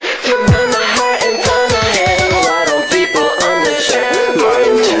your mind, my heart, and plan ahead. Why don't people understand my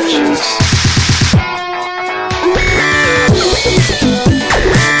intentions?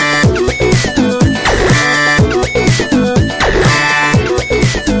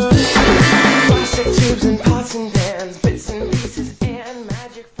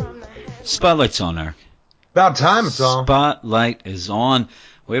 Spotlight's on, Eric. About time it's on. Spotlight is on.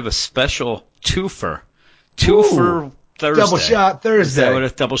 We have a special twofer. Twofer Thursday. Double shot Thursday. Is that what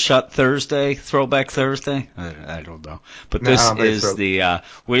it's Double Shot Thursday? Throwback Thursday? I don't know. But this is the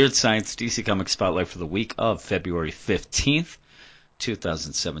Weird Science DC Comics Spotlight for the week of February 15th,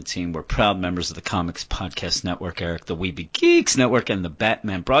 2017. We're proud members of the Comics Podcast Network, Eric, the Weeby Geeks Network, and the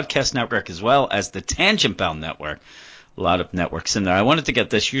Batman Broadcast Network, as well as the Tangent Bound Network. A lot of networks in there. I wanted to get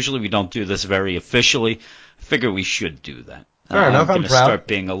this. Usually we don't do this very officially. I figure we should do that. Fair enough. I'm going to proud. start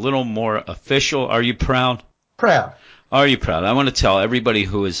being a little more official. Are you proud? Proud. Are you proud? I want to tell everybody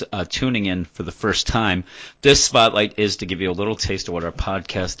who is tuning in for the first time, this spotlight is to give you a little taste of what our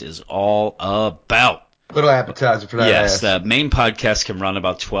podcast is all about. Little appetizer for that. Yes, the main podcast can run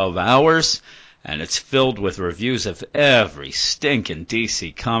about 12 hours. And it's filled with reviews of every stinking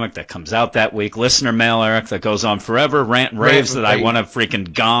DC comic that comes out that week. Listener mail, Eric, that goes on forever. Rant and raves that I want to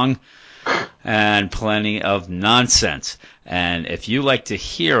freaking gong. And plenty of nonsense. And if you like to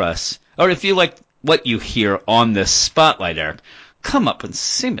hear us, or if you like what you hear on this spotlight, Eric, come up and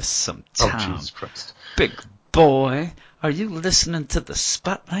see me sometime. Oh, Jesus Christ. Big boy, are you listening to the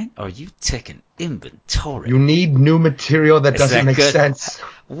spotlight, or are you taking inventory? You need new material that doesn't make sense.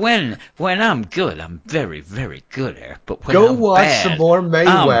 When I'm good, I'm very, very good, Eric. But when Go I'm watch bad, some more May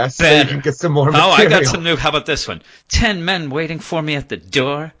West so you can get some more material. Oh, I got some new. How about this one? 10 men waiting for me at the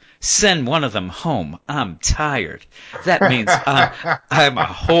door. Send one of them home. I'm tired. That means I'm a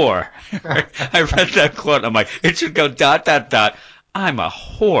whore. I read that quote. I'm like, it should go ... I'm a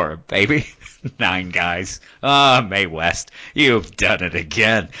whore, baby. 9 guys. May West, you've done it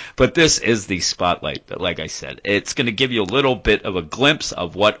again. But this is the spotlight. But like I said, it's going to give you a little bit of a glimpse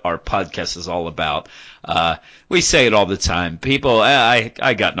of what our podcast is all about. We say it all the time. People,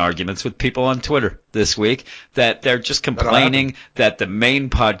 I got in arguments with people on Twitter this week that they're just complaining that the main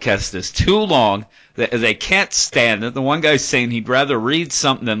podcast is too long. They can't stand it. The one guy's saying he'd rather read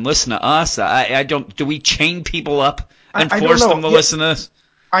something than listen to us. I don't. Do we chain people up and force them to listen to us?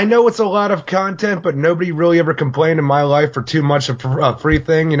 I know it's a lot of content, but nobody really ever complained in my life for too much of a free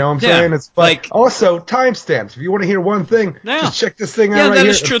thing. You know what I'm saying? It's like also timestamps. If you want to hear one thing, just check this thing out right here. Yeah, that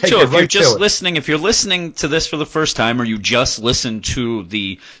is true too. If you're just listening, if you're listening to this for the first time, or you just listen to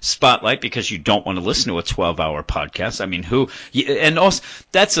the spotlight because you don't want to listen to a 12-hour podcast, I mean, and also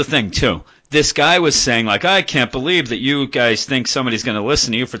that's the thing too. This guy was saying, like, I can't believe that you guys think somebody's going to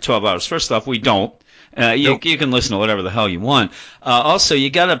listen to you for 12 hours. First off, we don't. You can listen to whatever the hell you want. Also, you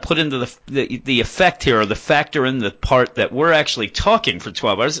got to put into the effect here, or the factor in the part that we're actually talking for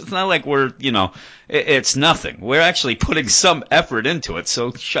 12 hours. It's not like we're, it's nothing. We're actually putting some effort into it,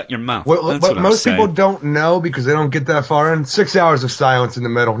 so shut your mouth. What most people don't know, because they don't get that far in, 6 hours of silence in the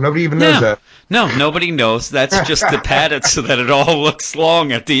middle. Nobody even knows that. No, nobody knows. That's just to pad it so that it all looks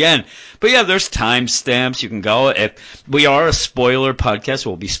long at the end. But yeah, there's timestamps. You can go. If we are a spoiler podcast,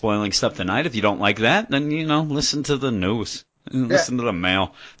 we'll be spoiling stuff tonight. If you don't like that, then, listen to the news. Listen to the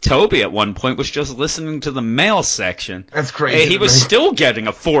mail. Toby at one point was just listening to the mail section. That's crazy. He was still getting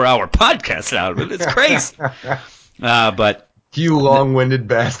a 4-hour podcast out of it. It's crazy. But you long-winded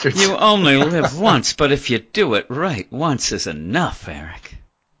bastards. You only live once, but if you do it right, once is enough, Eric.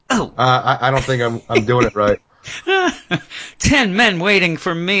 Oh. I don't think I'm doing it right. 10 men waiting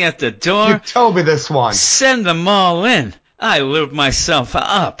for me at the door. You told me this one. Send them all in. I lubed myself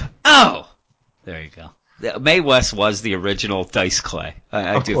up. Oh. There you go. May West was the original Dice Clay.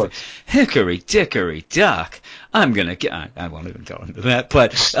 I do. Hickory dickory dock. I won't even go into that.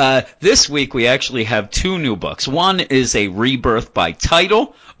 But this week we actually have 2 new books. One is a rebirth by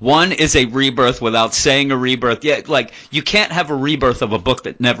title. One is a rebirth without saying a rebirth. Yeah, like you can't have a rebirth of a book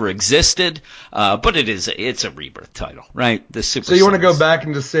that never existed. But it's a rebirth title, right? So you want to go back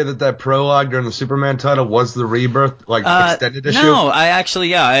and just say that prologue during the Superman title was the rebirth, extended issue? No, I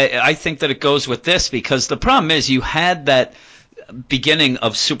think that it goes with this, because the problem is you had that beginning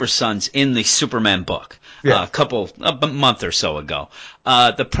of Super Sons in the Superman book a month or so ago.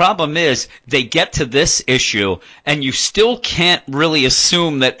 The problem is they get to this issue and you still can't really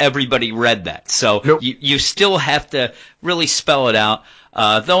assume that everybody read that. So you still have to really spell it out.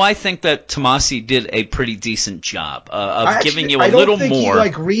 Though I think that Tomasi did a pretty decent job of giving you a little more. I don't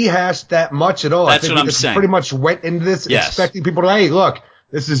think he rehashed that much at all. That's I think what I'm saying. Pretty much went into this expecting people to, hey, look,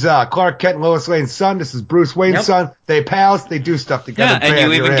 This is Clark Kent and Lois Lane's son. This is Bruce Wayne's son. They pals. They do stuff together. Yeah, and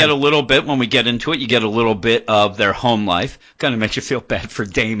you even get a little bit, when we get into it, you get a little bit of their home life. Kind of makes you feel bad for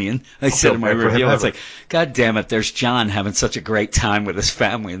Damian. I said in my review, it's like, God damn it, there's John having such a great time with his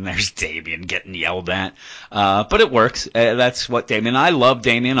family, and there's Damian getting yelled at. But it works. That's what Damian. I love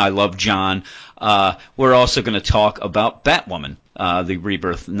Damian. I love John. We're also going to talk about Batwoman. The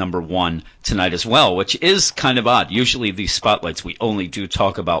Rebirth #1 tonight as well, which is kind of odd. Usually these spotlights we only do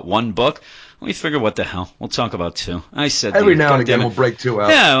talk about one book. We figure, what the hell? We'll talk about two. I said every now and again we'll break two out.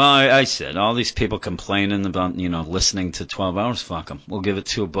 Yeah, well, I said all these people complaining about listening to 12 hours. Fuck them. We'll give it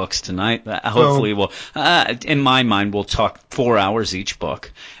 2 books tonight. Hopefully we'll. In my mind, we'll talk 4 hours each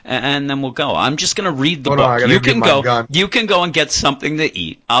book, and then we'll go. I'm just gonna read the book. You can go. You can go and get something to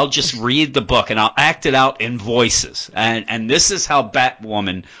eat. I'll just read the book and I'll act it out in voices. And this is how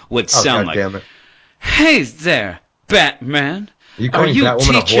Batwoman would sound like. Damn it. Hey there, Batman.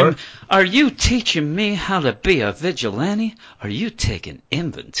 Are you teaching me how to be a vigilante? Are you taking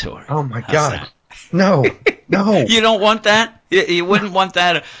inventory? Oh my God. No. You don't want that? You wouldn't want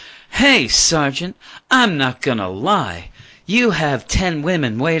that? Hey, Sergeant, I'm not gonna lie. You have 10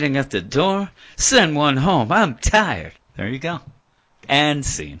 women waiting at the door. Send one home. I'm tired. There you go. And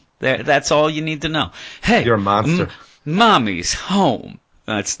scene. That's all you need to know. Hey, you're a monster. Mommy's home.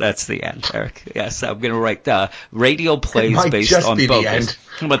 That's the end, Eric. Yes, I'm going to write radio plays based on both.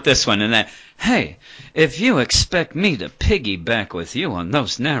 How about this one and that? Hey, if you expect me to piggyback with you on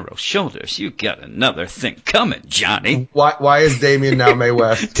those narrow shoulders, you got another thing coming, Johnny. Why is Damian now Mae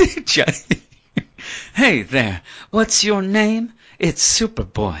West? Hey there, what's your name? It's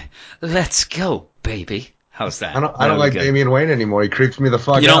Superboy. Let's go, baby. How's that? I don't like Damian Wayne anymore. He creeps me the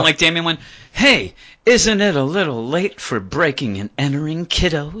fuck out. You don't like Damian Wayne? Hey, isn't it a little late for breaking and entering,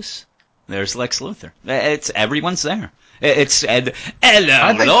 kiddos? There's Lex Luthor. Everyone's there. It's hello.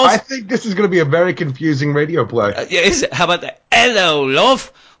 I think this is going to be a very confusing radio play. Is it? How about that? Hello,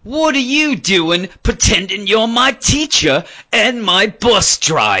 love. What are you doing pretending you're my teacher and my bus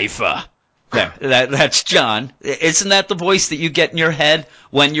driver? There, that's John. Isn't that the voice that you get in your head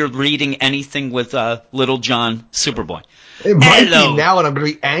when you're reading anything with Little John Superboy? It might be now, and I'm going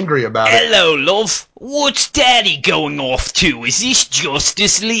to be angry about it. Hello, love. What's Daddy going off to? Is this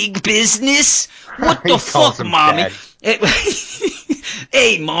Justice League business? What the fuck, Mommy?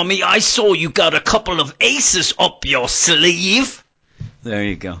 Hey, Mommy, I saw you got a couple of aces up your sleeve. There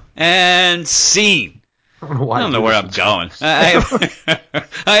you go. And scene. I don't know where I'm going. I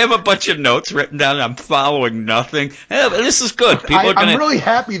have a bunch of notes written down. And I'm following nothing. Yeah, but this is good. I'm really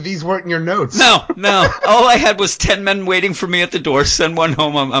happy these weren't in your notes. No. All I had was 10 men waiting for me at the door. Send one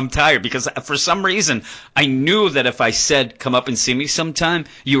home. I'm tired. Because for some reason, I knew that if I said, come up and see me sometime,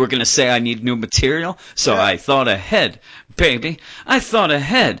 you were going to say I need new material. So I thought ahead, baby. I thought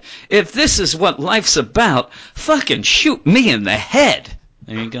ahead. If this is what life's about, fucking shoot me in the head.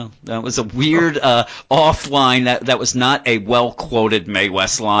 There you go. That was a weird offline. That was not a well-quoted Mae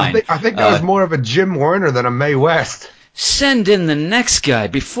West line. I think that was more of a Jim Warner than a Mae West. Send in the next guy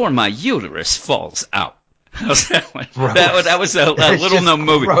before my uterus falls out. How's that one? That was a little known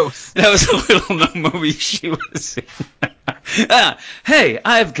movie. Gross. That was a little known movie she was in. Hey,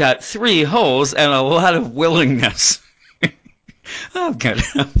 I've got 3 holes and a lot of willingness. I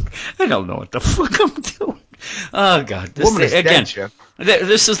don't know what the fuck I'm doing. Oh, God.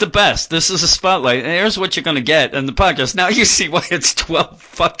 This is the best. This is a spotlight. And here's what you're going to get in the podcast. Now you see why it's 12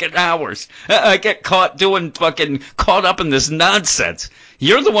 fucking hours. I get caught up in this nonsense.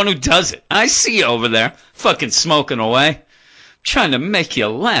 You're the one who does it. I see you over there fucking smoking away. Trying to make you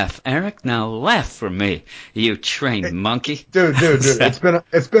laugh, Eric. Now laugh for me, you trained monkey. Dude. It's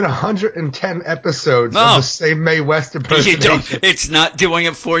been 110 episodes of the same Mae West impersonation. It's not doing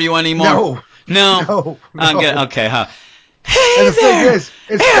it for you anymore? No. Okay, huh? Hey, and the thing is,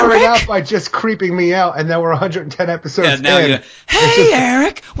 it started out by just creeping me out, and then we're 110 episodes in. Hey,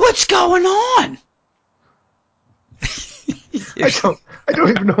 Eric, what's going on? I don't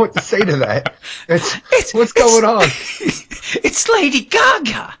even know what to say to that. What's going on? It's Lady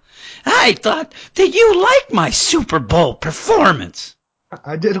Gaga. I thought that you liked my Super Bowl performance.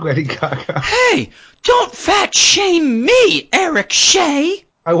 I did, Lady Gaga. Hey, don't fat shame me, Eric Shea.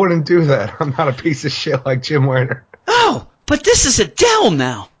 I wouldn't do that. I'm not a piece of shit like Jim Warner. Oh, but this is Adele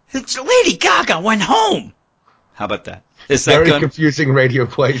now. It's Lady Gaga went home. How about that? Is that very confusing radio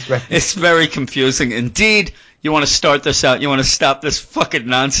plays, man. It's very confusing indeed. You want to start this out? You want to stop this fucking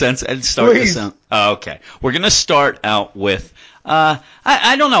nonsense and start this out? Oh, okay. We're going to start out with,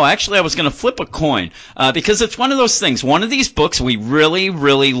 I don't know. Actually, I was going to flip a coin because it's one of those things. One of these books we really,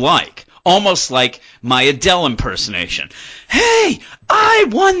 really like. almost like my Adele impersonation. Hey, I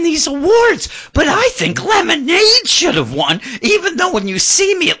won these awards, but I think Lemonade should have won, even though when you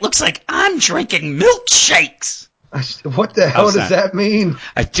see me, it looks like I'm drinking milkshakes. What the hell does that mean?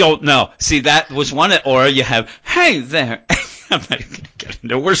 I don't know. See, that was one, or you have, hey there. I'm not even going to get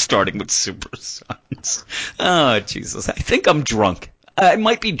into it. We're starting with Super Sons. Oh, Jesus. I think I'm drunk. I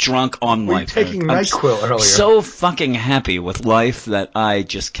might be drunk on life. We were taking NyQuil earlier. So fucking happy with life that I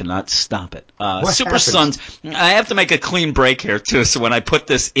just cannot stop it. Super Sons, I have to make a clean break here, too, so when I put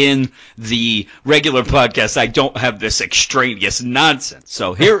this in the regular podcast, I don't have this extraneous nonsense.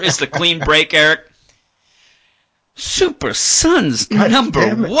 So here is the clean break, Eric. Super Sons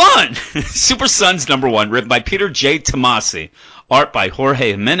 #1. Super Sons #1, written by Peter J. Tomasi. Art by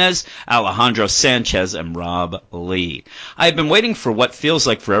Jorge Jimenez, Alejandro Sanchez, and Rob Lee. I've been waiting for what feels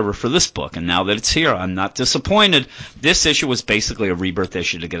like forever for this book, and now that it's here, I'm not disappointed. This issue was basically a rebirth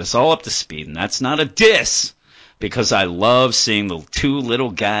issue to get us all up to speed, and that's not a diss, because I love seeing the two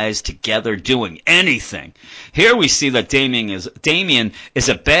little guys together doing anything. Here we see that Damien is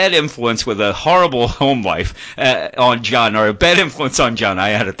a bad influence with a horrible home life on John, or a bad influence on John.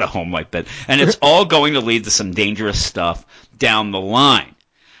 I added the home life bit. And it's all going to lead to some dangerous stuff down the line.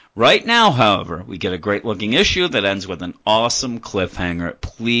 Right now, however, we get a great-looking issue that ends with an awesome cliffhanger.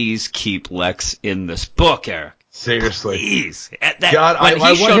 Please keep Lex in this book, Eric. Seriously. Please. God, I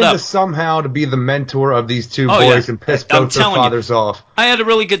want him to somehow to be the mentor of these two boys and piss both their fathers off. I had a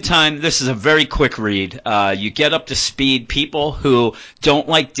really good time. This is a very quick read. You get up to speed. People who don't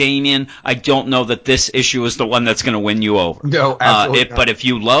like Damien, I don't know that this issue is the one that's going to win you over. No, absolutely not. But if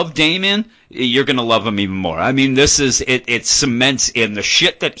you love Damien, you're going to love him even more. I mean, this is it cements in. The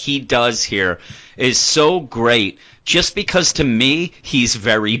shit that he does here is so great. Just because, to me, he's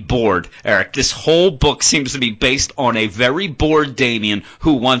very bored, Eric. This whole book seems to be based on a very bored Damien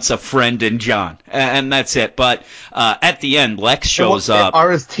who wants a friend in John. And that's it. But at the end, Lex shows up.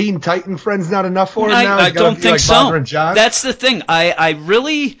 Are his Teen Titan friends not enough for him now? I don't think so. That's the thing. I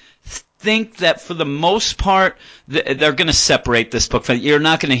really think that for the most part, they're going to separate this book. You're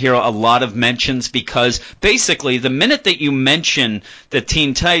not going to hear a lot of mentions because basically the minute that you mention the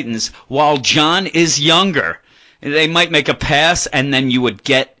Teen Titans, while John is younger, they might make a pass, and then you would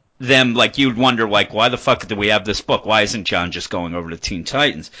get them, like, you'd wonder, like, why the fuck do we have this book? Why isn't John just going over to Teen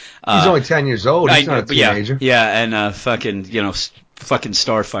Titans? He's only 10 years old. He's not a teenager. Yeah, and fucking, fucking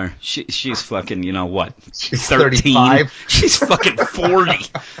Starfire. She's fucking, what? She's 13. 35. She's fucking 40.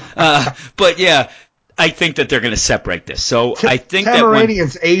 But, yeah. I think that they're going to separate this. So I think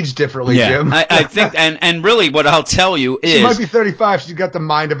Tamaranians age differently, Jim. I think, and really, what I'll tell you is she might be 35. She's got the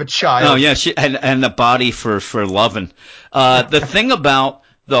mind of a child. Oh yeah, and the body for loving. The thing about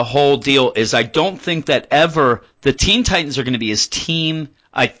the whole deal is, I don't think that ever the Teen Titans are going to be his team.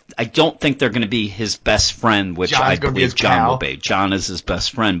 I don't think they're going to be his best friend, which I believe John will be. John is his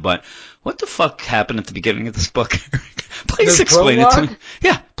best friend, but what the fuck happened at the beginning of this book? Please explain it to me.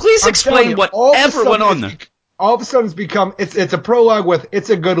 Yeah, please explain whatever went on there. All of a sudden, it's a prologue with "It's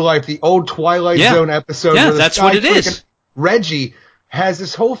a Good Life," the old Twilight Zone episode. Yeah, that's what it is. Reggie has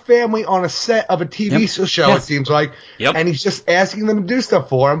this whole family on a set of a TV show. It seems like, and he's just asking them to do stuff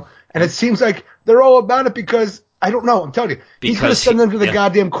for him, and it seems like they're all about it because. I don't know. I'm telling you. He's going to send them to the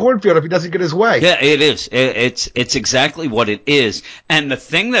goddamn cornfield if he doesn't get his way. Yeah, it is. It's exactly what it is. And the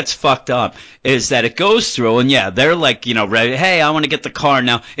thing that's fucked up is that it goes through, and they're like, ready. Hey, I want to get the car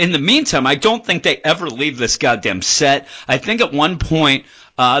now. In the meantime, I don't think they ever leave this goddamn set. I think at one point,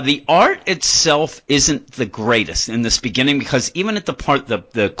 the art itself isn't the greatest in this beginning because even at the part,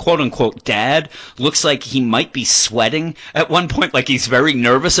 the quote-unquote dad looks like he might be sweating at one point, like he's very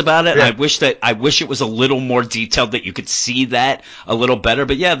nervous about it. Yeah. And I wish it was a little more detailed that you could see that a little better.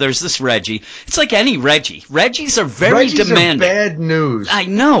 But yeah, there's this Reggie. It's like any Reggie. Reggies are very demanding. Are bad news. I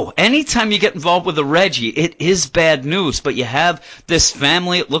know. Anytime you get involved with a Reggie, it is bad news. But you have this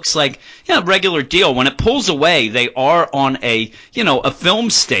family. It looks like regular deal. When it pulls away, they are on a film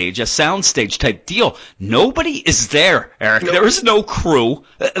stage, a sound stage type deal. Nobody is there, Eric. There is no crew.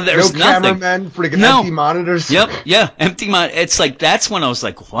 There's nothing. Cameramen, freaking empty monitors. Yep, empty monitor. It's like, that's when I was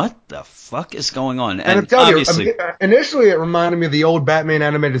like, what the fuck is going on? And I'm telling you, initially it reminded me of the old Batman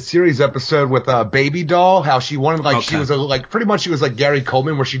animated series episode with Baby Doll, how she wanted, she was pretty much she was like Gary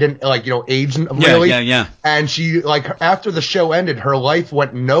Coleman, where she didn't age really. Yeah. And she after the show ended, her life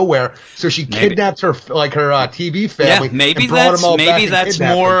went nowhere, so she kidnapped her TV family. Yeah, maybe that's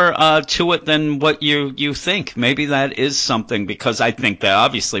more to it than what you think. Maybe that is something, because I think that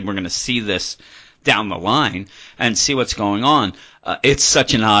obviously we're going to see this down the line and see what's going on. It's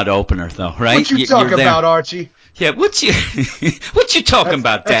such an odd opener, though, right? What you talking about, Archie? Yeah, what you talking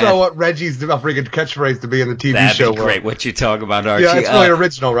about, Dad? That's all what Reggie's freaking catchphrase to be in the TV That'd show. Be great. What you talking about, Archie? Yeah, it's really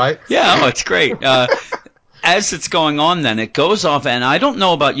original, right? Yeah, it's great. As it's going on, then it goes off, and I don't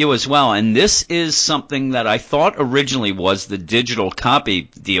know about you as well. And this is something that I thought originally was the digital copy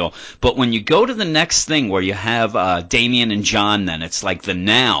deal, but when you go to the next thing where you have Damien and John, then it's like the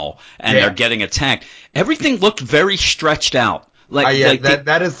now, and they're getting attacked. Everything looked very stretched out.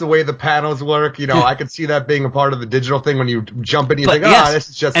 That is the way the panels work. You know, I could see that being a part of the digital thing when you jump in, you think, this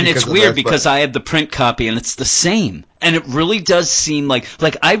is just. And it's weird because I have the print copy and it's the same, and it really does seem like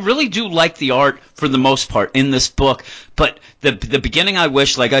I really do like the art for the most part in this book, but the beginning I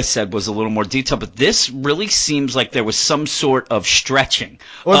wish, like I said, was a little more detailed. But this really seems like there was some sort of stretching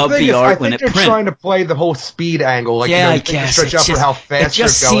of the art when it printed. I think they're trying to play the whole speed angle, I guess stretch out for how fast it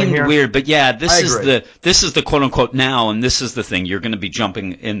just you're going seemed here. Weird, but this is the quote unquote now, and this is the thing. You're going to be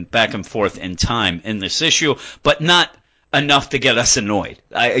jumping in back and forth in time in this issue, but not enough to get us annoyed.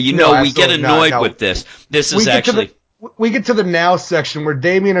 We get annoyed with this. This is actually. We get to the now section where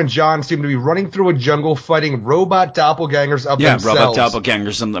Damien and John seem to be running through a jungle fighting robot doppelgangers of themselves. Yeah, robot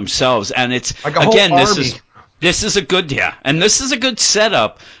doppelgangers of themselves. And it's, like a whole army. This is a good, and this is a good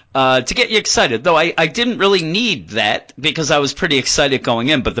setup to get you excited. Though I didn't really need that because I was pretty excited going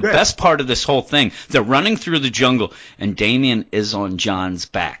in. But the best part of this whole thing, they're running through the jungle, and Damien is on John's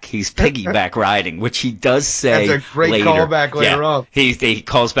back. He's piggyback riding, which he does say later. That's a great callback later on. He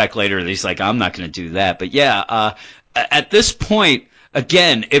calls back later, and he's like, I'm not going to do that. But at this point,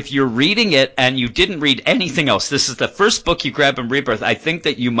 again, if you're reading it and you didn't read anything else, this is the first book you grab in Rebirth, I think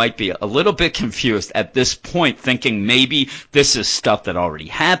that you might be a little bit confused at this point, thinking maybe this is stuff that already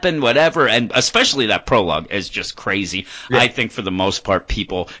happened, whatever, and especially that prologue is just crazy. Yeah. I think for the most part,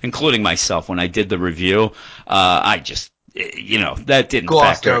 people, including myself, when I did the review, that didn't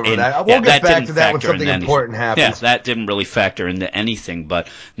glossed factor over in. That. We'll get back to that when something important happens. Yeah, that didn't really factor into anything. But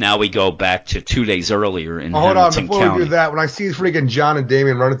now we go back to 2 days earlier in Hamilton Hold on, before County. we do that, when I see freaking John and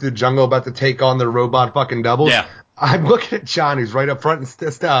Damien running through the jungle about to take on their robot fucking doubles, I'm looking at John, who's right up front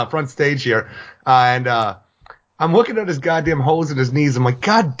stage here, and I'm looking at his goddamn holes in his knees. I'm like,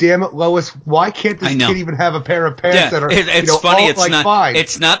 God damn it, Lois! Why can't this kid even have a pair of pants that are it's funny. It's not fine?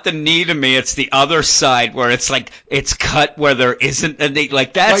 It's not the knee to me. It's the other side where it's like it's cut where there isn't a knee.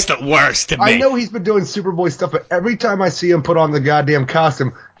 Like that's the worst to me. I know he's been doing Superboy stuff, but every time I see him put on the goddamn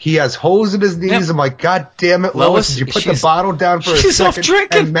costume, he has holes in his knees. Yep. I'm like, God damn it, Lois! Did you put the bottle down for a second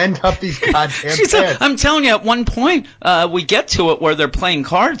and mend up these goddamn pants? I'm telling you, at one point we get to it where they're playing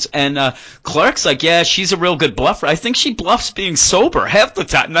cards, and Clark's like, yeah, she's a real good bluffer. I think she bluffs being sober half the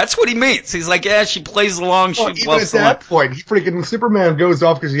time. That's what he means. He's like, yeah, she plays along. She bluffs even at that point, he freaking Superman goes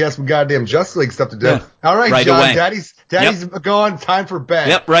off because he has some goddamn Justice League stuff to do. Yeah. All right, John, away. Daddy's gone. Time for bed.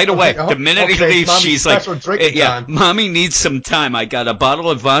 Yep, right away. The minute he leaves, she's like, time. Mommy needs some time. I got a bottle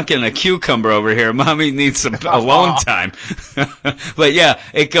of vodka and a cucumber over here. Mommy needs some alone time. But yeah,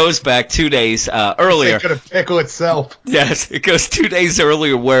 it goes back 2 days earlier. It's going to pickle itself. Yes, it goes 2 days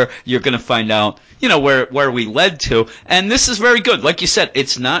earlier where you're going to find out, where we led to. And this is very good. Like you said,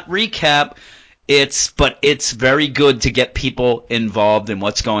 it's not recap. But it's very good to get people involved in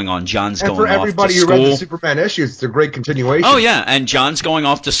what's going on. John's going off to school. And for everybody who read the Superman issues, it's a great continuation. Oh yeah, and John's going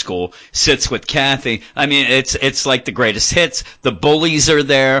off to school, sits with Kathy. I mean, it's like the greatest hits. The bullies are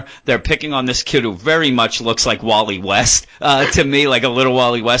there. They're picking on this kid who very much looks like Wally West to me, like a little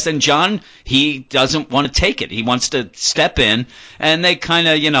Wally West. And John, he doesn't want to take it. He wants to step in, and they kind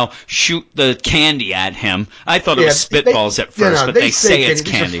of, shoot the candy at him. I thought it was spitballs at first, but they say it's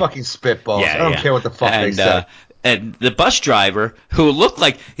candy. These are fucking spitballs. Yeah, I don't care what the fuck they say. And the bus driver, who looked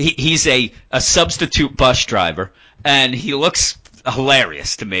like he's a substitute bus driver, and he looks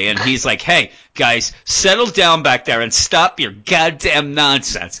hilarious to me. And he's like, hey, guys, settle down back there and stop your goddamn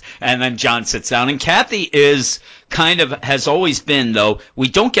nonsense. And then John sits down. And Kathy has always been, though, we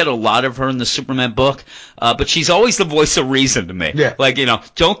don't get a lot of her in the Superman book, but she's always the voice of reason to me. Yeah. Like,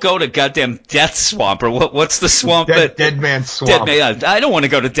 don't go to goddamn Death Swamp, or what's the swamp? Dead Man Swamp. I don't want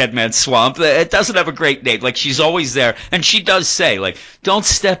to go to Dead Man Swamp. It doesn't have a great name. Like, she's always there. And she does say, like, don't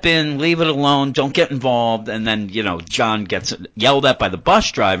step in, leave it alone, don't get involved. And then, John gets yelled at by the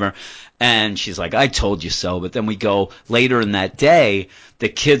bus driver. And she's like, I told you so. But then we go later in that day, the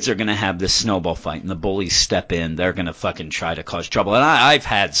kids are going to have this snowball fight, and the bullies step in. They're going to fucking try to cause trouble. And I've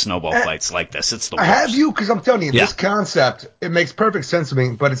had snowball fights like this. It's the worst. Have you? Because I'm telling you, this concept, it makes perfect sense to me,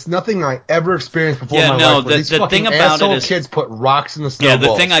 but it's nothing I ever experienced before in my life. The thing about it is kids put rocks in the snowballs. Yeah,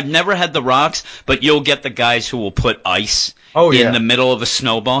 the thing, I've never had the rocks, but you'll get the guys who will put ice in the middle of a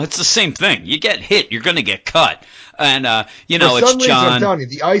snowball. It's the same thing. You get hit, you're going to get cut. And, it's John. I'm telling you,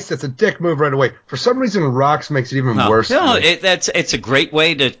 the ice, that's a dick move right away. For some reason, rocks makes it even worse. No, it's a great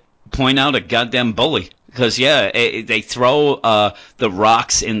way to point out a goddamn bully. Because, they throw the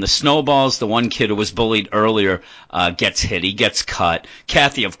rocks in the snowballs. The one kid who was bullied earlier gets hit. He gets cut.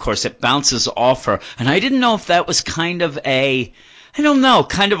 Kathy, of course, it bounces off her. And I didn't know if that was kind of a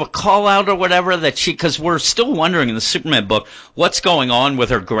call out or whatever because we're still wondering in the Superman book what's going on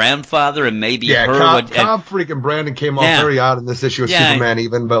with her grandfather and maybe her. Tom freaking Brandon came off very odd in this issue of Superman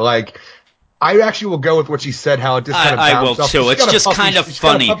even, but like, I actually will go with what she said, how it just kind of bounced off. I will too. It's just kind of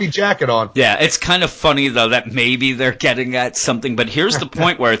funny. She's got a puppy jacket on. Yeah, it's kind of funny, though, that maybe they're getting at something. But here's the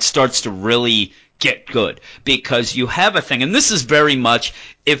point where it starts to really get good. Because you have a thing, and this is very much,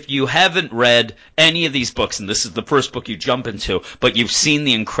 if you haven't read any of these books, and this is the first book you jump into, but you've seen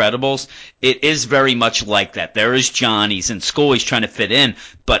The Incredibles, it is very much like that. There is John, he's in school, he's trying to fit in,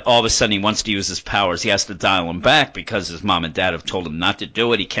 but all of a sudden he wants to use his powers. He has to dial them back because his mom and dad have told him not to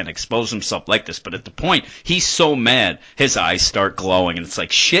do it. He can't expose himself like this. But at the point, he's so mad, his eyes start glowing, and it's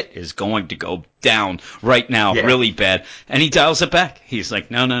like shit is going to go down right now, really bad. And he dials it back. He's like,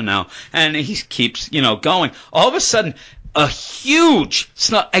 no. And he keeps, going. All of a sudden, a huge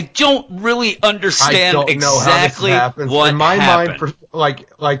snot. I don't really understand exactly what in my happened. Mind,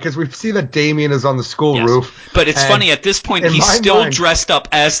 because we see that Damian is on the school roof. But it's funny, at this point, he's still dressed up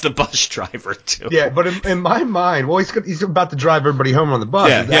as the bus driver, too. Yeah, but in my mind, well, he's about to drive everybody home on the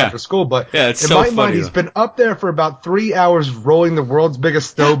bus after school, but in my mind, he's been up there for about 3 hours rolling the world's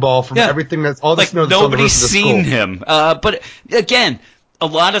biggest snowball from everything that's all the snow that's on the roof of the school. Nobody's seen him. But again, a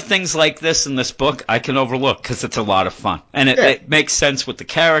lot of things like this in this book I can overlook because it's a lot of fun. And it makes sense with the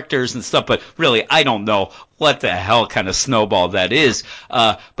characters and stuff, but really, I don't know what the hell kind of snowball that is.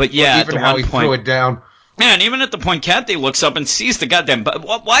 But yeah, even how he threw it down. Yeah, and even at the point Kathy looks up and sees the goddamn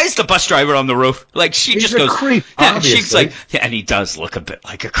why is the bus driver on the roof? Like, she's a creep, obviously. She's like, and he does look a bit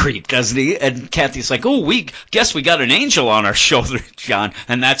like a creep, doesn't he? And Kathy's like, oh, we guess we got an angel on our shoulder, John.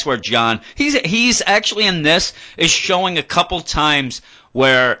 And that's where John, he's actually in this, is showing a couple times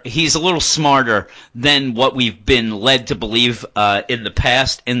where he's a little smarter than what we've been led to believe in the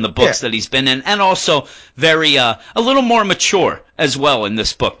past in the books that he's been in, and also very a little more mature as well in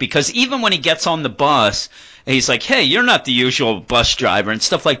this book, because even when he gets on the bus, he's like, hey, you're not the usual bus driver and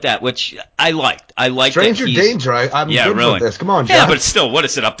stuff like that, which I liked. I like Stranger danger. I'm good with this. Come on, John. Yeah, but still, what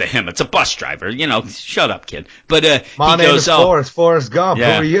is it up to him? It's a bus driver. Shut up, kid. But my name is Forrest Gump.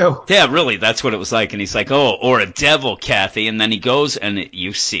 Yeah. Who are you? Yeah, really, that's what it was like. And he's like, oh, or a devil, Kathy. And then he goes, and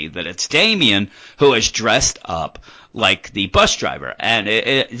you see that it's Damian who is dressed up like the bus driver. And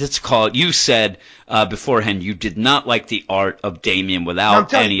it's called, you said beforehand, you did not like the art of Damian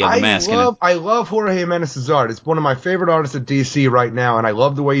without any of the masking. I love Jorge Jimenez's art. It's one of my favorite artists at DC right now, and I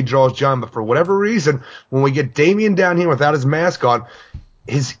love the way he draws John. But for whatever reason, when we get Damian down here without his mask on,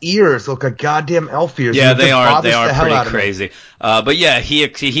 his ears look like goddamn elf ears. Yeah, they are pretty crazy. But yeah, he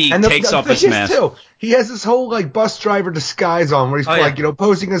takes off his mask. Too, he has this whole like bus driver disguise on where he's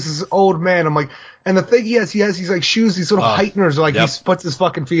posing as this old man. I'm like, and the thing he has these like shoes, these little heighteners, like he puts his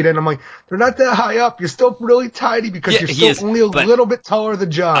fucking feet in. I'm like, they're not that high up. You're still really tiny because you're still only a little bit taller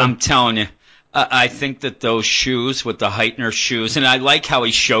than John. I'm telling you. I think that those shoes with the Heitner shoes, and I like how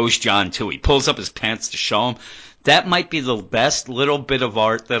he shows John too. He pulls up his pants to show him. That might be the best little bit of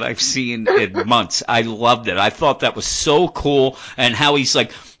art that I've seen in months. I loved it. I thought that was so cool, and how he's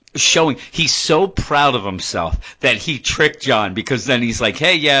like showing he's so proud of himself that he tricked John, because then he's like,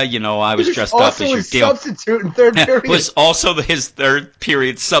 hey, I was dressed up as your deal. Substitute in third period. Was also his third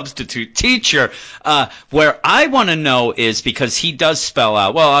period substitute teacher. Where I want to know is, because he does spell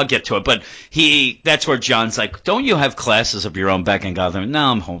out, well, I'll get to it, but that's where John's like, don't you have classes of your own back in Gotham?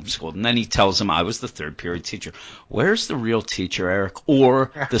 No, I'm homeschooled. And then he tells him, I was the third period teacher. Where's the real teacher, Eric?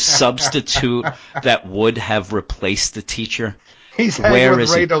 Or the substitute that would have replaced the teacher? He's hanging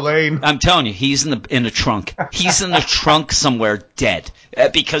with Ray Delane. I'm telling you, he's in the trunk. He's in the trunk somewhere, dead.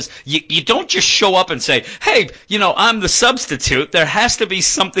 Because you don't just show up and say, hey, I'm the substitute. There has to be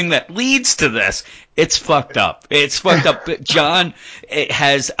something that leads to this. It's fucked up. It's fucked up. John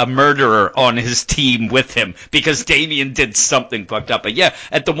has a murderer on his team with him because Damian did something fucked up. But yeah,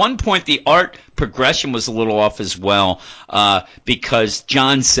 at the one point, the art progression was a little off as well, because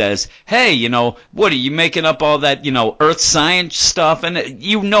John says, hey, what are you making up all that, earth science stuff? And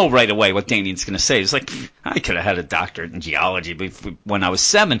right away what Damian's going to say. He's like, I could have had a doctorate in geology when I was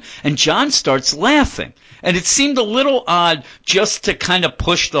 7. And John starts laughing. And it seemed a little odd just to kind of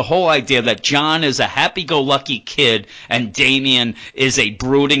push the whole idea that John is a happy-go-lucky kid and Damian is a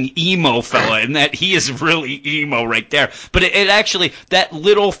brooding emo fella, and that he is really emo right there. But it actually, that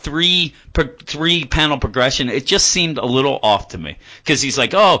little 3 three-panel progression, it just seemed a little off to me. Because he's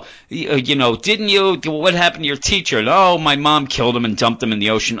like, oh, didn't you, what happened to your teacher? And, oh, my mom killed him and dumped him in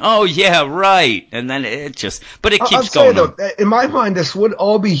the ocean. Oh, yeah, right. And then it keeps going on. Though, in my mind, this would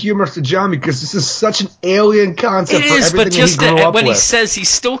all be humorous to John because this is such an alien concept for everything he grew up with. When he says he's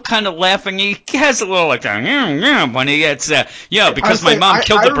still kind of laughing, he has a little like when he gets, because my mom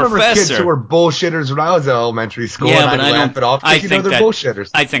killed the professor. I remember kids who were bullshitters when I was in elementary school, and I'd laugh it off because they're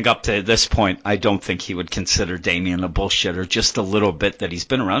bullshitters. I think up to this point, I don't think he would consider Damian a bullshitter, just a little bit that he's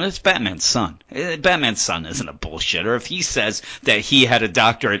been around. It's Batman's son. Batman's son isn't a bullshitter. If he says that he had a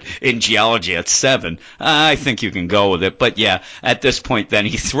doctorate in geology at 7, I think you can go with it. But yeah, at this point then,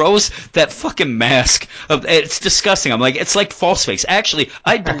 he throws that fucking mask. It's disgusting. I'm like, it's like false face. Actually,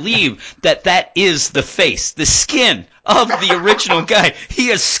 I believe that is the face, the skin of the original guy. He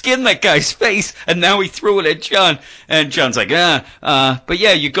has skinned that guy's face, and now he threw it at John. And John's like, but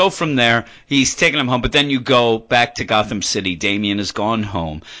yeah, you go from there. He's taking him home, but then you go back to Gotham City. Damian has gone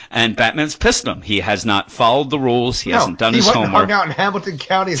home, and Batman's pissed him. He has not followed the rules. He hasn't done his homework. He hung out in Hamilton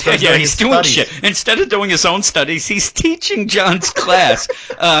County. He's doing shit. Instead of doing his own studies, he's teaching John's class.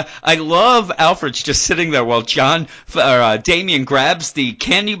 I love Alfred's just sitting there while Damian grabs the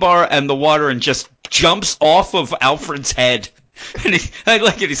candy bar and the water and just jumps off of Alfred's head. And I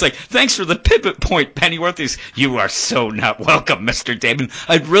like it. He's like, thanks for the pivot point, Pennyworth. You are so not welcome, Mr. Damon.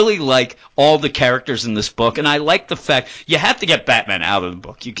 I really like all the characters in this book, and I like the fact you have to get Batman out of the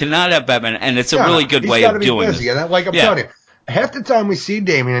book. You cannot have Batman, and it's a really good way of doing it. And like I'm telling you, half the time we see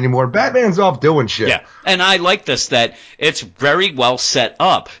Damian anymore, Batman's off doing shit. Yeah, and I like this, that it's very well set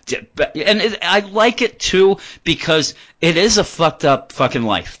up. And I like it, too, because it is a fucked up fucking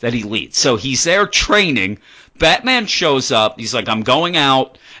life that he leads. So he's there training. Batman shows up. He's like, I'm going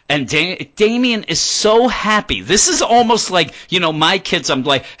out. And Damian is so happy. This is almost like, my kids, I'm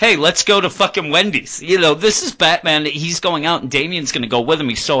like, hey, let's go to fucking Wendy's. This is Batman. He's going out, and Damian's going to go with him.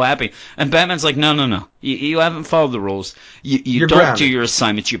 He's so happy. And Batman's like, no. You haven't followed the rules. You don't grounded. Do your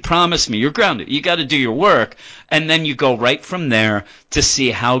assignments. You promised me. You're grounded. You got to do your work. And then you go right from there to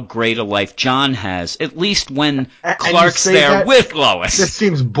see how great a life John has, at least when Clark's there with Lois. This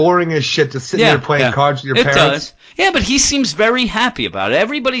seems boring as shit to sit there playing cards with your parents. It does. Yeah, but he seems very happy about it.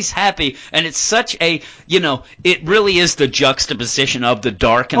 Everybody's happy, and it's such a, it really is the juxtaposition of the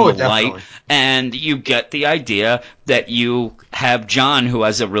dark and the definitely. light, and you get the idea that you have John, who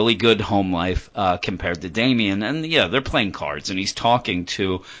has a really good home life compared to Damian, and they're playing cards, and he's talking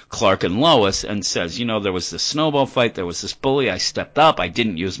to Clark and Lois and says, there was this snowball fight, there was this bully, I stepped up, I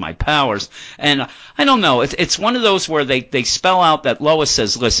didn't use my powers, and I don't know, it's one of those where they spell out that Lois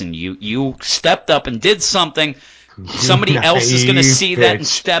says, listen, you stepped up and did something. Somebody else is going to see that and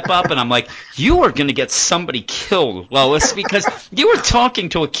step up, and I'm like, you are going to get somebody killed, Lois, because you were talking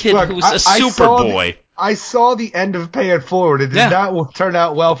to a kid who's a Superboy. I saw the end of Pay It Forward. It did not turn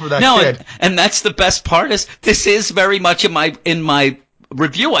out well for that kid. And that's the best part is this is very much in my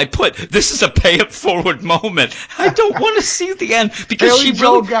review. I put this is a Pay It Forward moment. I don't want to see the end because she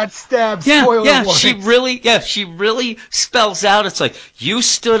really got stabbed. She really spells out. It's like you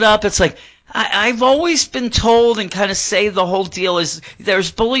stood up. It's like. I've always been told and kind of say the whole deal is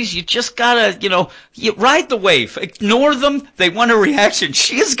there's bullies, you just gotta, you ride the wave. Ignore them. They want a reaction.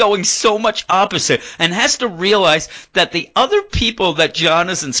 She is going so much opposite and has to realize that the other people that John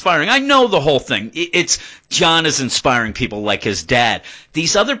is inspiring, I know the whole thing. It's John is inspiring people like his dad.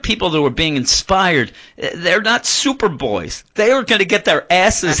 These other people that were being inspired, they're not Superboys. They are going to get their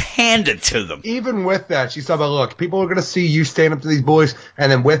asses handed to them. Even with that, she's talking about, look, people are going to see you stand up to these boys, and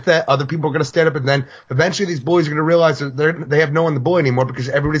then with that, other people are going to stand up, and then eventually these boys are going to realize that they have no one to bully anymore because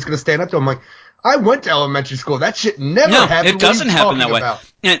everybody's going to stand up to them. I'm like, I went to elementary school. That shit never happened. It doesn't happen that way.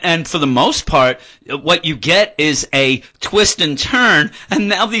 And for the most part, what you get is a twist and turn, and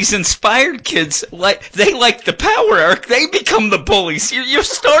now these inspired kids, they like the power, Eric. They become the bullies. You're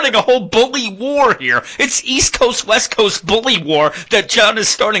starting a whole bully war here. It's East Coast, West Coast bully war that John is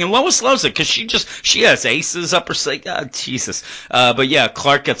starting, and Lois loves it because she has aces up her sleeve. God, Jesus. But yeah,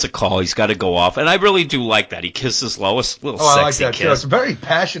 Clark gets a call. He's got to go off, and I really do like that. He kisses Lois. Little sexy I like that kiss. Too. It's a very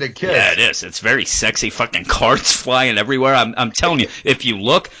passionate kiss. Yeah, it is. It's very sexy. Fucking cards flying everywhere. I'm telling you, if you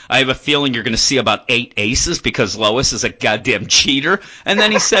look, I have a feeling you're going to see about 8 aces because Lois is a goddamn cheater. And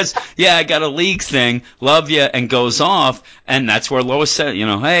then he says, yeah, I got a league thing, love you, and goes off. And that's where Lois said,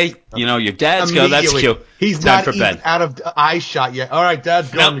 hey, your dad's go. That's cute. He's time not even out of eye shot yet. All right,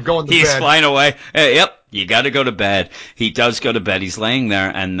 Dad's going. You're going to bed. He's flying away. Yep. You got to go to bed. He does go to bed. He's laying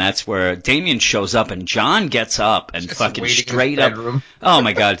there, and that's where Damien shows up, and John gets up and Just fucking waiting in his straight up. bedroom. Oh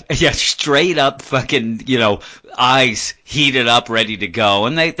my God. Yeah, straight up fucking, eyes heated up, ready to go.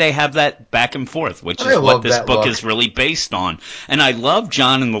 And they have that back and forth, which is what this book is really based on. And I love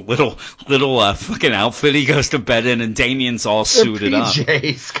John in the little fucking outfit he goes to bed in, and Damien's all suited up.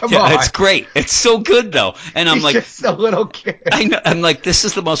 PJs, come yeah, on. It's great. It's so good, though. And I'm He's just a little kid. I'm like, this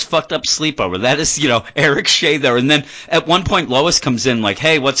is the most fucked up sleepover. That is, Eric Shea there. And then at one point, Lois comes in like,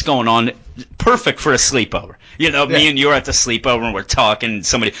 hey, what's going on? Perfect for a sleepover. Me and you are at the sleepover and we're talking.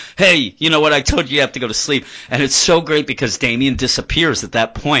 Somebody, hey, you know what? I told you have to go to sleep. And it's so great because Damien disappears at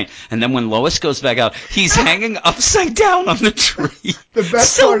that point. And then when Lois goes back out, he's hanging upside down on the tree. The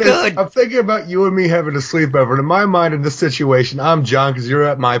best part is, I'm thinking about you and me having a sleepover. And in my mind, in this situation, I'm John because you're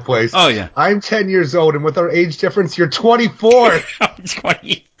at my place. Oh, yeah. I'm 10 years old. And with our age difference, you're 24. I'm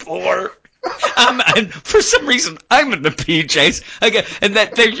 24. And for some reason, I'm in the PJs. Okay, and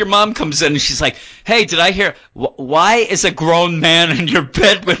then your mom comes in and she's like, hey, did I hear, why is a grown man in your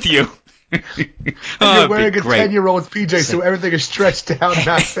bed with you? And you're wearing a 10-year-old's PJ, so everything is stretched out,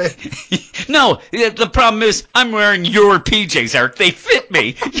 not fit. No, the problem is I'm wearing your PJs, Eric. They fit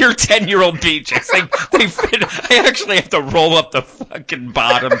me. Your 10-year-old PJs. They fit. I actually have to roll up the fucking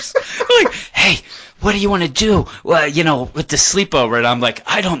bottoms. Like, hey, what do you want to do? Well, with the sleepover. And I'm like,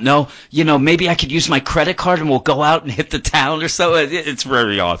 I don't know. Maybe I could use my credit card and we'll go out and hit the town or so. It's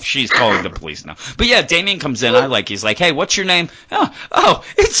very off. She's calling the police now. But yeah, Damien comes in. He's like, hey, what's your name? Oh,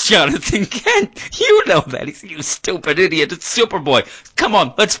 it's Jonathan Kent. You know that. He's, you stupid idiot. It's Superboy. Come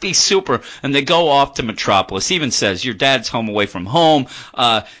on, let's be super. And they go off to Metropolis. He even says, your dad's home away from home.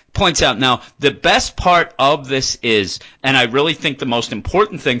 Points out now, the best part of this is, and I really think the most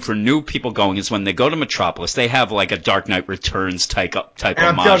important thing for new people going is when they go to Metropolis, they have like a Dark Knight Returns type and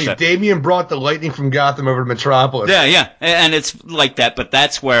I'm telling you, Damien brought the lightning from Gotham over to Metropolis. Yeah, and it's like that, but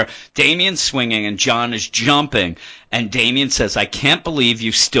that's where Damien's swinging and John is jumping. And Damien says, I can't believe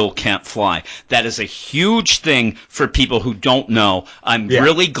you still can't fly. That is a huge thing for people who don't know. I'm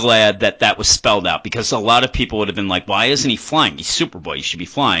really glad that was spelled out because a lot of people would have been like, why isn't he flying? He's Superboy. He should be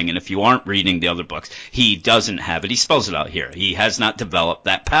flying. And if you aren't reading the other books, he doesn't have it. He spells it out here. He has not developed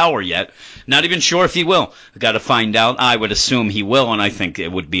that power yet. Not even sure if he will. I've got to find out. I would assume he will, and I think it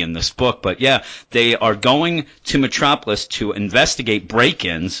would be in this book. But yeah, they are going to Metropolis to investigate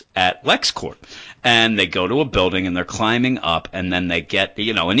break-ins at LexCorp. And they go to a building and they're climbing up and then they get,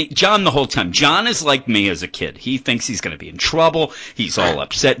 and John the whole time, John is like me as a kid. He thinks he's going to be in trouble. He's all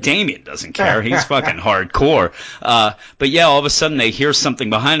upset. Damien doesn't care. He's fucking hardcore. But yeah, all of a sudden they hear something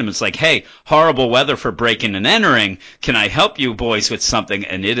behind him. It's like, hey, horrible weather for breaking and entering. Can I help you boys with something?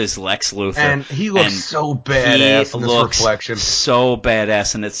 And it is Lex Luthor. And he looks so badass in this reflection. So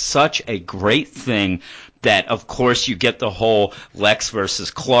badass. And it's such a great thing that, of course, you get the whole Lex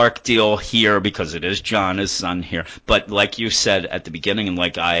versus Clark deal here because it is John, his son here. But like you said at the beginning, and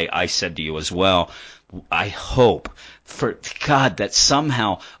like I said to you as well, I hope for God that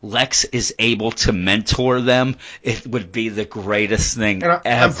somehow Lex is able to mentor them. It would be the greatest thing ever.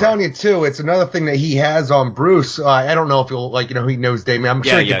 I'm telling you, too, it's another thing that he has on Bruce. I don't know if he'll, he knows Damien. I'm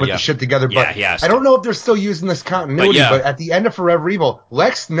sure he can put the shit together, but I don't know if they're still using this continuity. But at the end of Forever Evil,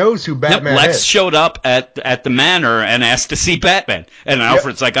 Lex knows who Batman is. Lex showed up at the manor and asked to see Batman. And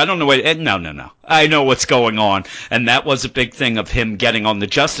Alfred's like, I don't know what, no. I know what's going on. And that was a big thing of him getting on the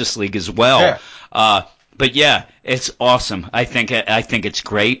Justice League as well. Yeah. But yeah, it's awesome. I think it's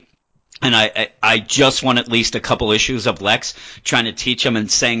great. And I just want at least a couple issues of Lex trying to teach him and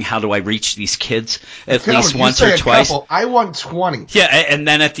saying, how do I reach these kids at least once or twice? I want 20. Yeah, and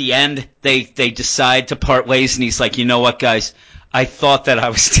then at the end, they decide to part ways, and he's like, you know what, guys? I thought that I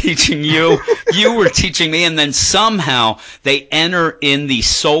was teaching you. You were teaching me. And then somehow they enter in the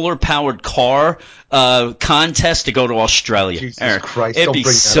solar-powered car contest to go to Australia. Jesus Christ. It'd be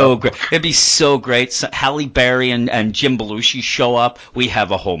so great. It'd be so great. So Halle Berry and Jim Belushi show up. We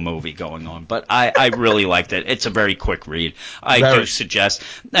have a whole movie going on. But I really liked it. It's a very quick read. I do suggest.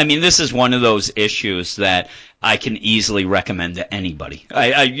 I mean, this is one of those issues that I can easily recommend to anybody.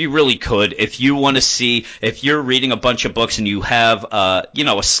 You really could. If you want to see, if you're reading a bunch of books and you have, a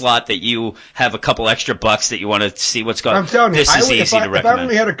slot that you have a couple extra bucks that you want to see what's going on, I'm telling you, this is easy to recommend. If I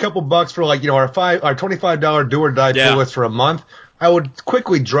only had a couple bucks for our $25 do or die pull list for a month, I would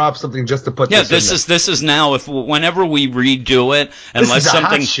quickly drop something just to put this is now, whenever we redo it, unless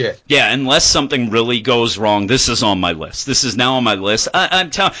something, unless something really goes wrong, this is on my list. This is now on my list.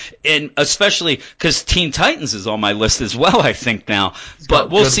 I'm telling, and especially because Teen Titans is on my list as well, I think now. But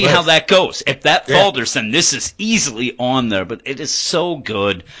we'll see how that goes. If that falters, then this is easily on there. But it is so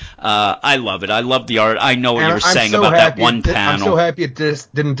good. I love it. I love the art. I know what you were saying about that one panel. I'm so happy it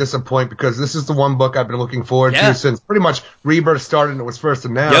didn't disappoint, because this is the one book I've been looking forward to since pretty much Rebirth started and it was first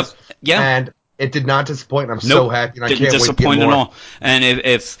announced. And it did not disappoint. I'm so happy, and I can't wait to get more. At all. And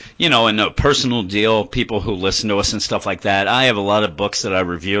if in a personal deal, people who listen to us and stuff like that, I have a lot of books that I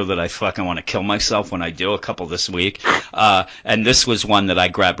review that I fucking want to kill myself when I do. A couple this week, and this was one that I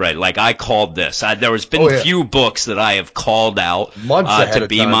grabbed right. Like, I called this. There has been few books that I have called out to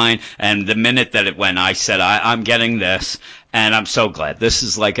be mine, and the minute that it went, I said I'm getting this. And I'm so glad. This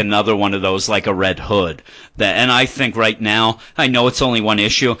is like another one of those, like a Red Hood. And I think right now, I know it's only one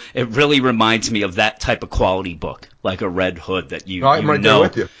issue, it really reminds me of that type of quality book, like a Red Hood that you know.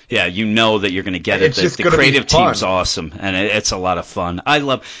 With you. Yeah, you know that you're going to get it. The creative team's awesome, and it's a lot of fun. I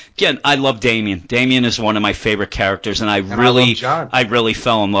love Damian. Damian is one of my favorite characters, and I really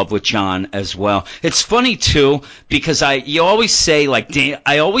fell in love with John as well. It's funny too, because you always say, like,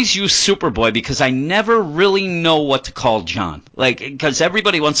 I always use Superboy because I never really know what to call John. Like, because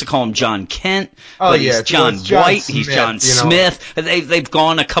everybody wants to call him John Kent, but he's John White, he's John Smith. They've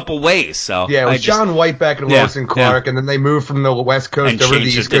gone a couple ways. So yeah, it was John White back in Lois and Clark, and then they moved from the West Coast over to the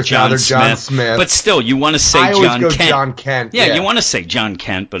East Coast. Now they're John Smith. But still, you want to say John Kent. I always go John Kent. Yeah, you want to say John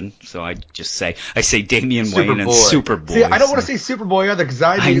Kent, but so I say Damian Wayne and Superboy. See, I don't want to say Superboy either, because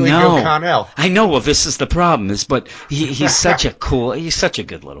I immediately go Connell. I know. Well, this is the problem. But he's such a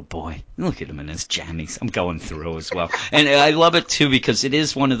good little boy. Look at him in his jammies. I'm going through as well, and I love it too, because it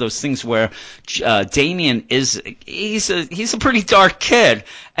is one of those things where Damian he's a pretty dark kid,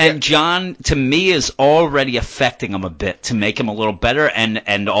 and John, to me, is already affecting him a bit to make him a little better,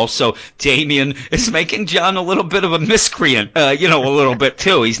 and also Damian is making John a little bit of a miscreant, a little bit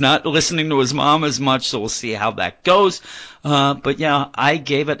too. He's not listening to his mom as much, so we'll see how that goes. But yeah, I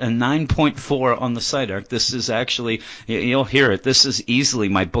gave it a 9.4 on the site, Eric. This is actually, you'll hear it, this is easily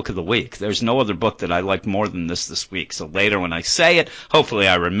my book of the week. There's no other book that I liked more than this week. So later when I say it, hopefully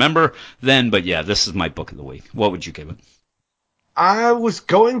I remember then, but yeah, this is my book of the week. What would you give it? I was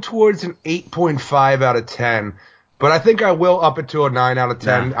going towards an 8.5 out of 10. But I think I will up it to a 9 out of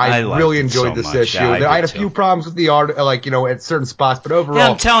 10. I really enjoyed this issue. I had a few problems with the art, at certain spots, but overall,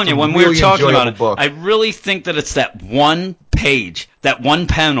 I'm telling you, when we were talking about it, I really think that it's that one page, that one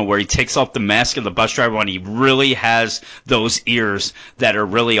panel where he takes off the mask of the bus driver when he really has those ears that are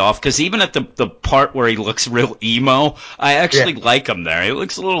really off. Because even at the part where he looks real emo, I actually like him there. He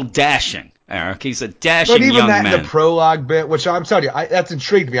looks a little dashing. Eric, he's a dashing young man. But even that in the prologue bit, which I'm telling you, that's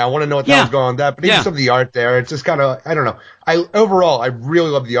intrigued me. I want to know what the hell's going on with that. But even some of the art there, it's just kind of, I don't know. Overall, I really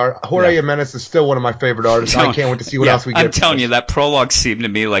love the art. Jorge Jimenez is still one of my favorite artists. I can't wait to see what else we get. I'm telling you, that prologue seemed to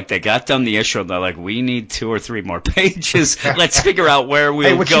me like they got done the issue and they're like, we need 2 or 3 more pages. Let's figure out where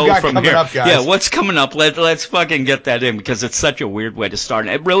we'll go from here. Up, guys? Yeah, what's coming up? Let's fucking get that in, because it's such a weird way to start.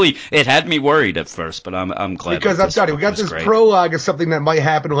 It had me worried at first, but I'm glad. Because I'm telling you, we got this prologue of something that might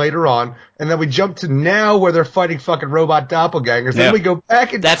happen later on, and then we jump to now where they're fighting fucking robot doppelgangers. Then we go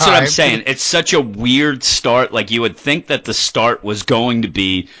back in time. That's what I'm saying. It's such a weird start. Like, you would think that the start was going to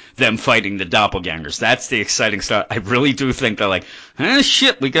be them fighting the doppelgangers. That's the exciting start. I really do think they're like,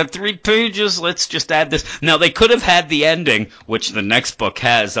 shit, we got 3 pages, let's just add this. Now, they could have had the ending, which the next book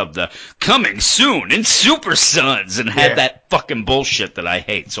has, of the coming soon in Super Sons, and had that fucking bullshit that I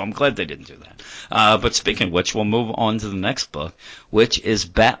hate. So I'm glad they didn't do that. But speaking of which, we'll move on to the next book, which is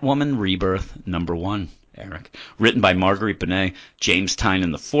Batwoman Rebirth #1. Eric, written by Marguerite Bennett, James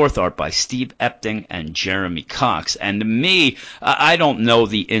Tynion IV, art by Steve Epting and Jeremy Cox. And to me, I don't know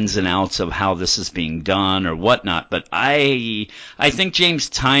the ins and outs of how this is being done or whatnot, but I think James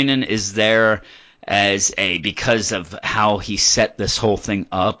Tynion is there because of how he set this whole thing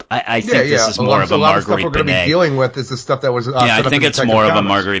up. I think this is more of a Marguerite Bennett. A lot of stuff we're going to be dealing with is the stuff that was I think it's more of a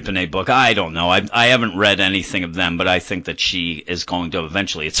Marguerite Bennett book. I don't know. I haven't read anything of them, but I think that she is going to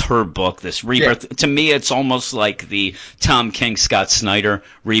eventually. It's her book, this Rebirth. Yeah. To me, it's almost like the Tom King, Scott Snyder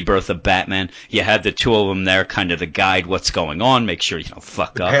Rebirth of Batman. You had the two of them there kind of to guide what's going on, make sure you don't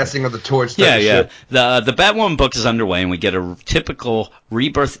fuck up. Passing of the torch. Yeah. The Batwoman book is underway, and we get a typical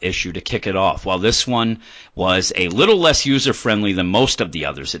Rebirth issue to kick it off. While this one was a little less user-friendly than most of the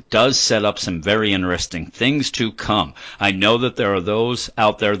others, it does set up some very interesting things to come. I know that there are those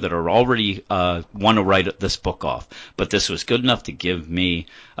out there that are already want to write this book off, but this was good enough to give me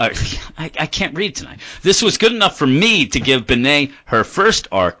I can't read tonight. This was good enough for me to give Benet her first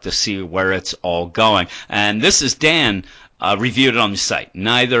arc to see where it's all going. And this is Dan reviewed it on the site.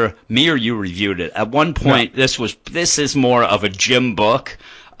 Neither me or you reviewed it. At one point, this is more of a Jim book,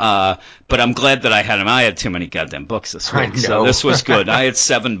 but I'm glad that I had him. I had too many goddamn books this week, so this was good. I had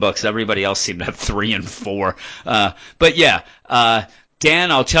 7 books. Everybody else seemed to have 3 and 4. But yeah,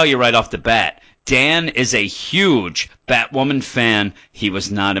 Dan, I'll tell you right off the bat, Dan is a huge Batwoman fan. He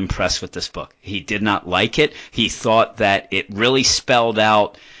was not impressed with this book. He did not like it. He thought that it really spelled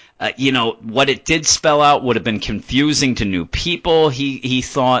out, what it did spell out would have been confusing to new people, he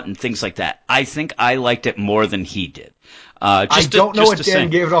thought, and things like that. I think I liked it more than he did. I don't know what Dan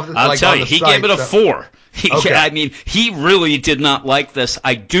gave it off. I'll tell you, he gave it a 4. Okay. I mean, he really did not like this.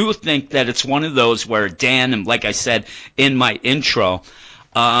 I do think that it's one of those where Dan, and like I said in my intro,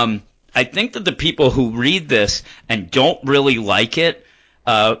 I think that the people who read this and don't really like it,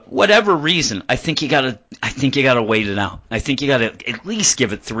 whatever reason, I think you gotta wait it out. I think you gotta at least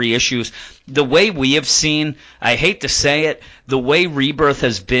give it 3 issues. The way we have seen, I hate to say it, the way Rebirth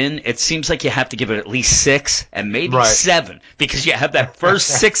has been, it seems like you have to give it at least 6 and maybe 7, because you have that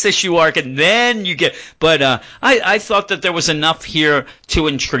first 6-issue arc and then you get. But I thought that there was enough here to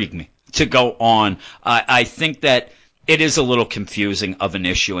intrigue me to go on. I think that it is a little confusing of an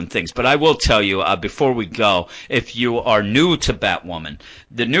issue and things. But I will tell you, before we go, if you are new to Batwoman,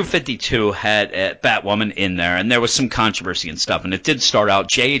 the New 52 had Batwoman in there, and there was some controversy and stuff. And it did start out,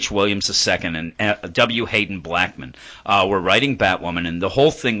 J.H. Williams II and W. Hayden Blackman were writing Batwoman, and the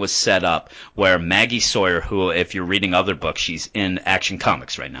whole thing was set up where Maggie Sawyer, who, if you're reading other books, she's in Action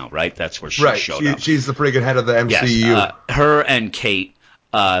Comics right now, right? That's where she showed up. She's the friggin' head of the MCU. Yes, her and Kate,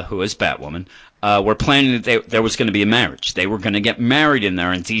 who is Batwoman, were planning that there was going to be a marriage. They were going to get married in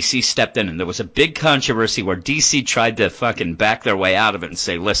there, and DC stepped in, and there was a big controversy where DC tried to fucking back their way out of it and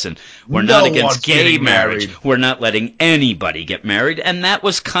say, listen, we're not against gay marriage. We're not letting anybody get married, and that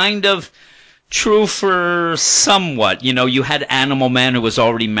was kind of true for somewhat. You had Animal Man who was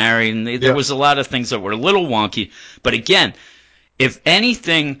already married, and there was a lot of things that were a little wonky. But again, if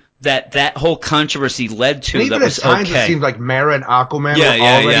anything that whole controversy led to, that was okay. Even at times it seemed like Mara and Aquaman were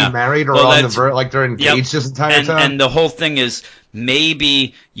already married or on the verge, like they're engaged this entire time. And the whole thing is,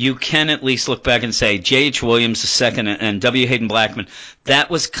 maybe you can at least look back and say J.H. Williams II and W. Hayden Blackman, that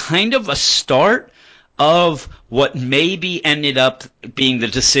was kind of a start of what maybe ended up being the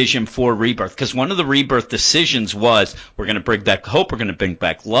decision for Rebirth. Because one of the Rebirth decisions was, we're going to bring back hope, we're going to bring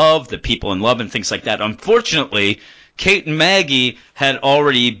back love, the people in love and things like that. Unfortunately, Kate and Maggie had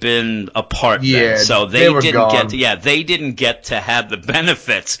already been apart then, so they didn't get to have the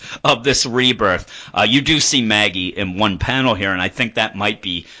benefits of this Rebirth. You do see Maggie in one panel here, and I think that might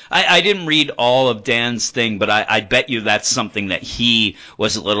be. I didn't read all of Dan's thing, but I bet you that's something that he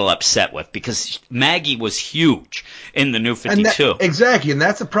was a little upset with, because Maggie was huge in the New 52. Exactly, and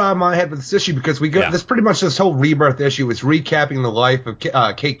that's the problem I had with this issue, because this pretty much this whole Rebirth issue is recapping the life of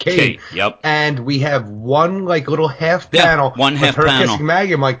Kate Kane. And we have one little half panel one half her panel kissing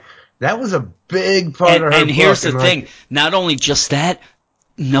Maggie. I'm like, that was a big part of her and book. Here's the thing, not only just that,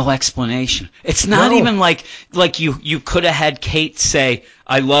 no explanation. It's not even like you could have had Kate say,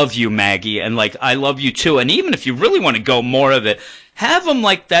 I love you, Maggie, and I love you too. And even if you really want to go more of it, have them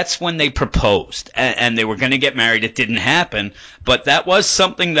that's when they proposed and they were going to get married. It didn't happen, but that was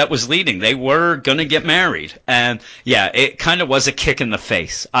something that was leading. They were going to get married. And it kind of was a kick in the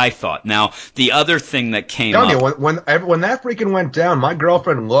face, I thought. Now, the other thing that came up. When that freaking went down, my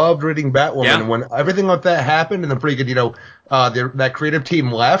girlfriend loved reading Batwoman. And when everything like that happened and the freaking, that creative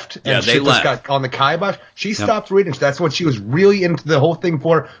team left and they left. Just got on the kibosh, she stopped reading. That's what she was really into the whole thing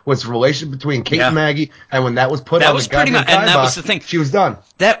for, was the relationship between Kate and Maggie. And when that was put on the goddamn kibosh, and that was the thing. She was done.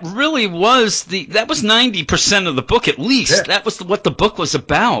 That really was that was 90% of the book at least. Yeah. That was what the book was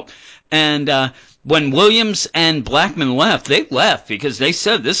about. And when Williams and Blackman left, they left because they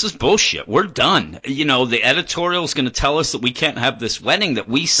said, this is bullshit. We're done. The editorial is going to tell us that we can't have this wedding that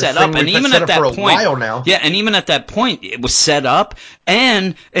we set up. And even at that point, and even at that point, it was set up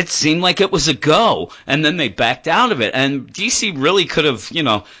and it seemed like it was a go. And then they backed out of it. And DC really could have,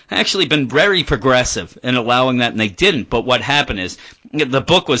 actually been very progressive in allowing that, and they didn't. But what happened is the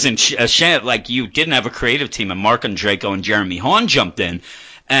book was in you didn't have a creative team, and Mark Andreyko and Jeremy Haun jumped in.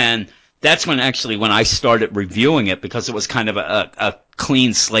 And that's when I started reviewing it, because it was kind of a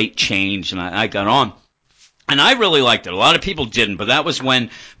clean slate change, and I got on. And I really liked it. A lot of people didn't, but that was when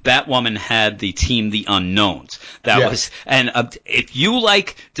Batwoman had the team, The Unknowns. That was, and if you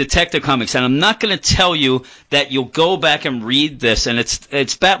like Detective Comics, and I'm not going to tell you that you'll go back and read this, and it's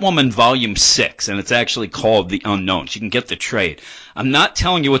Batwoman Volume 6, and it's actually called The Unknowns. You can get the trade. I'm not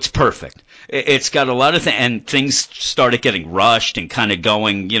telling you it's perfect. It's got a lot of things, and things started getting rushed and kind of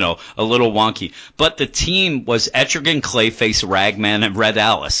going, a little wonky. But the team was Etrigan, Clayface, Ragman, and Red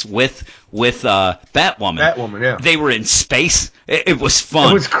Alice with Batwoman. Batwoman, yeah. They were in space. It was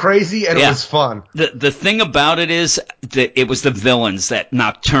fun. It was crazy, and it was fun. The thing about it is that it was the villains, that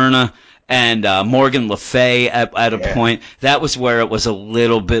Nocturna and Morgan Le Fay at a point. That was where it was a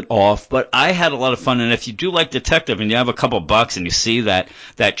little bit off, but I had a lot of fun. And if you do like Detective and you have a couple bucks and you see that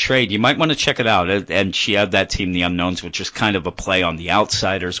trade, you might want to check it out. And she had that team, The Unknowns, which is kind of a play on The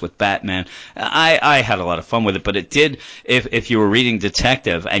Outsiders with Batman. I had a lot of fun with it, but it did, if you were reading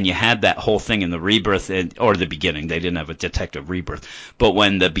Detective and you had that whole thing in the Rebirth, or the beginning, they didn't have a Detective Rebirth, but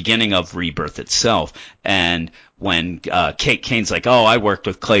when the beginning of Rebirth itself, and when Kate Kane's like, oh, I worked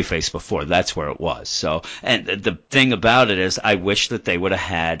with Clayface before, that's where it was. So, and the thing about it is, I wish that they would have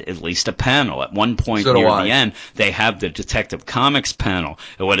had at least a panel. At one point near the end, they have the Detective Comics panel.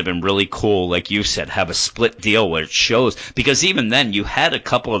 It would have been really cool, like you said, have a split deal where it shows, because even then, you had a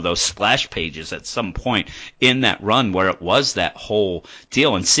couple of those splash pages at some point in that run where it was that whole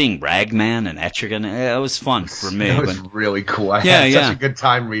deal, and seeing Ragman and Etrigan, it was fun for me. It was really cool. I had such a good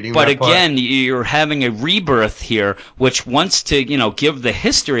time reading that. But again, you're having a Rebirth here, which wants to, give the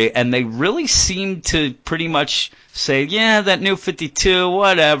history, and they really seem to pretty much say, yeah, that New 52,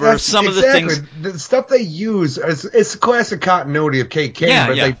 whatever. Some of the things, the stuff they use, it's classic continuity of Kate Kane,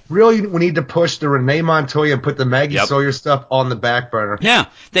 but they really need to push the Renee Montoya and put the Maggie Sawyer stuff on the back burner. Yeah,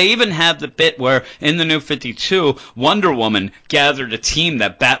 they even have the bit where in the New 52, Wonder Woman gathered a team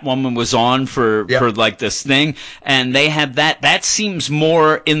that Batwoman was on for like this thing, and they have that. That seems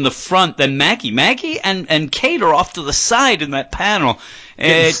more in the front than Maggie. Maggie and Kate are off to the side in that panel.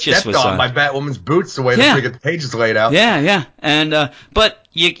 It just was on by Batwoman's boots the way the pages laid out. Yeah. And but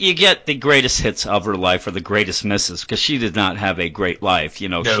you get the greatest hits of her life or the greatest misses, because she did not have a great life.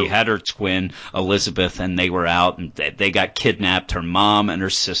 No. She had her twin Elizabeth, and they were out and they got kidnapped. Her mom and her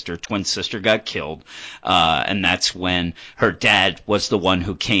twin sister got killed, and that's when her dad was the one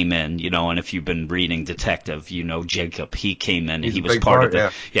who came in. And if you've been reading Detective, Jacob, he came in and he was part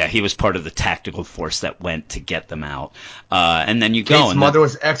of he was part of the tactical force that went to get them out. And then you go. Kate's mother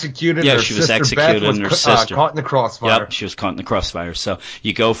was executed. Yeah, she was executed, and her sister caught in the crossfire. Yep, she was caught in the crossfire. So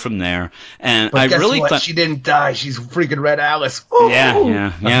you go from there, and but I really thought she didn't die. She's freaking Red Alice. Ooh.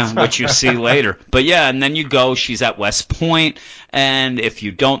 Yeah, which you see later. But and then you go. She's at West Point, and if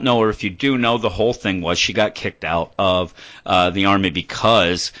you don't know, or if you do know, the whole thing was she got kicked out of the Army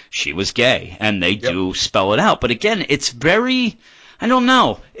because she was gay, and they do spell it out. But again, it's very, I don't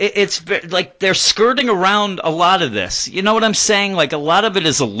know. It's like they're skirting around a lot of this. You know what I'm saying? Like a lot of it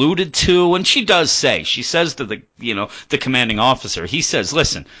is alluded to, and she says to the commanding officer, he says,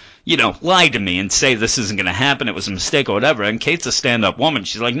 listen, lie to me and say this isn't going to happen, it was a mistake or whatever. And Kate's a stand-up woman.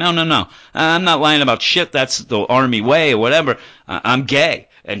 She's like, no, I'm not lying about shit. That's the Army way or whatever. I'm gay.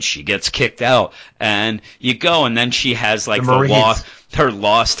 And she gets kicked out. And you go, and then she has like her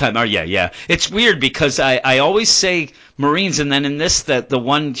lost time. Oh, yeah. It's weird because I always say Marines, and then in this, that the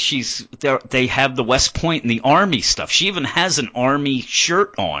one they have the West Point and the Army stuff. She even has an Army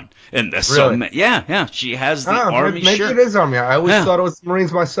shirt on in this. Really? So, yeah, she has the Army shirt. Maybe it is Army. I always thought it was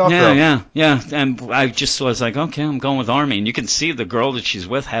Marines myself. Yeah. And I just was like, okay, I'm going with Army. And you can see the girl that she's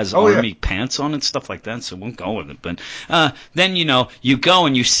with has Army pants on and stuff like that, so we'll go with it. But then, you go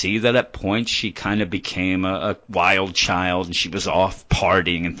and you see that at points she kind of became a wild child, and she was off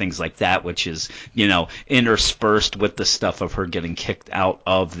partying and things like that, which is, interspersed with the stuff of her getting kicked out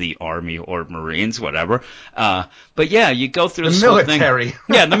of the Army or Marines, whatever. But you go through this whole thing.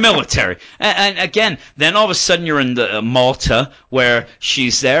 Yeah, the military. And again, then all of a sudden you're in the Malta where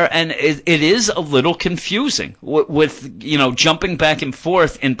she's there, and it is a little confusing with jumping back and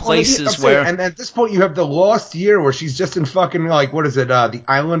forth in places where. And at this point you have the Lost Year where she's just in fucking what is it? The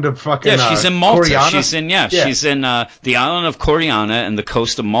island of fucking. Yeah, she's in Malta. Coriana? She's in the island of Coriana and the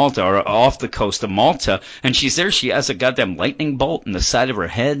coast of Malta, or off the coast of Malta, and she's there. She has a goddamn lightning bolt in the side of her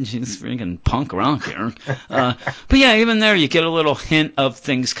head, and she's freaking punk rocker. But even there you get a little hint of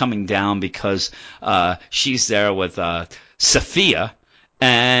things coming down because she's there with Sophia,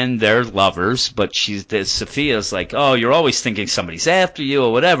 and they're lovers, but Sophia's like, oh, you're always thinking somebody's after you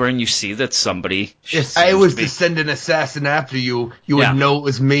or whatever, and you see that somebody. If I was to send an assassin after you, you would know it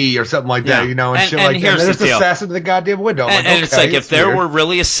was me or something like that, you know, and shit like that. And there's the assassin to the goddamn window. And, like, it's like if there were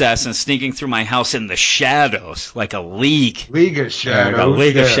really assassins sneaking through my house in the shadows, like a league of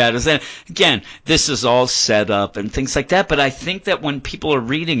shadows, of shadows. And again, this is all set up and things like that. But I think that when people are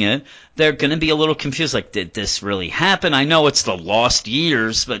reading it, they're going to be a little confused. Like, did this really happen? I know it's the lost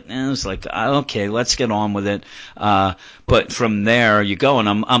years, but it was like, okay, let's get on with it. But from there you go, and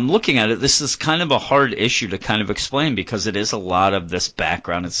I'm looking at it. This is kind of a hard issue to kind of explain because it is a lot of this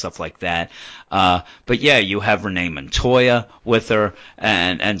background and stuff like that. But yeah, you have Renee Montoya with her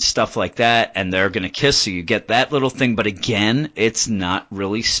and stuff like that, and they're going to kiss, so you get that little thing. But again, it's not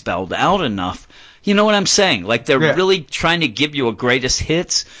really spelled out enough. You know what I'm saying? Like, they're really trying to give you a greatest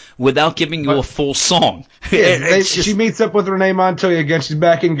hits without giving you a full song. Yeah, she meets up with Renee Montoya again. She's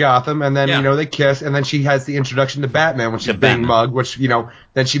back in Gotham, and then, you know, they kiss, and then she has the introduction to Batman when she's being mugged, which, you know,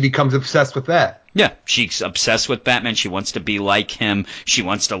 then she becomes obsessed with that. Yeah, she's obsessed with Batman. She wants to be like him. She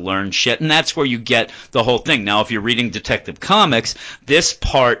wants to learn shit, and that's where you get the whole thing. Now, if you're reading Detective Comics, this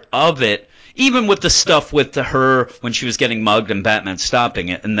part of it, even with the stuff with her when she was getting mugged and Batman stopping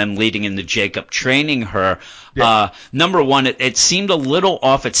it and then leading into Jacob training her, number one, it seemed a little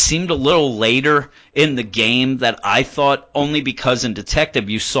off. It seemed a little later in the game that I thought, only because in Detective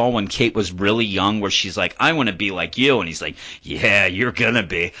you saw when Kate was really young where she's like, I want to be like you. And he's like, yeah, you're going to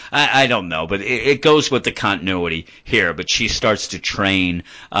be. I don't know, but it goes with the continuity here. But she starts to train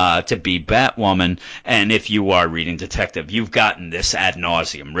to be Batwoman. And if you are reading Detective, you've gotten this ad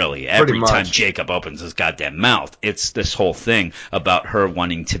nauseum, really. Every time Jacob opens his goddamn mouth, it's this whole thing about her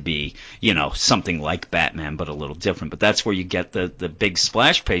wanting to be, you know, something like Batman, but a little different. But that's where you get the big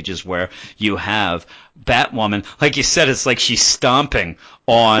splash pages where you have Batwoman, like you said, it's like she's stomping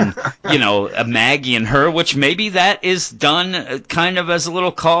on, you know, a Maggie and her, which maybe that is done kind of as a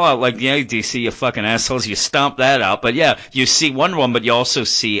little call out, like, yeah, DC, you fucking assholes, you stomp that out. But yeah, you see Wonder Woman, but you also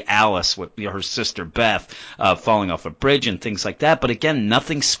see Alice with her sister Beth falling off a bridge and things like that. But again,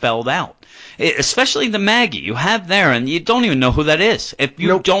 nothing spelled out. Especially the Maggie you have there, and you don't even know who that is. If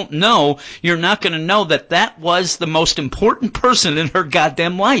you don't know, you're not going to know that was the most important person in her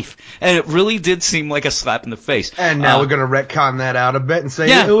goddamn life. And it really did seem like a slap in the face. And now we're going to retcon that out a bit and say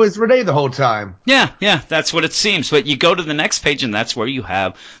it was Renee the whole time. Yeah, that's what it seems. But you go to the next page, and that's where you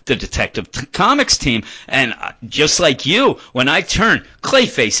have the Detective Comics team. And just like you, when I turn,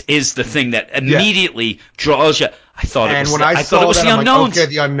 Clayface is the thing that immediately draws you. I thought it was the Unknowns. Like,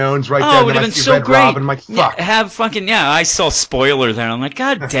 okay, the Unknowns right there. Oh, it would have been so great. Robin. I'm like, fuck. I saw spoiler there. I'm like,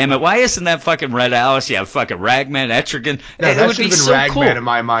 God damn it. Why isn't that fucking Red Alice? Yeah, fucking Ragman, Etrigan. Yeah, that would have been so Ragman cool. In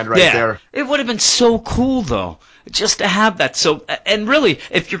my mind there. It would have been so cool, though, just to have that. So, and really,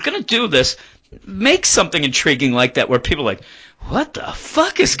 if you're going to do this, make something intriguing like that where people are like, what the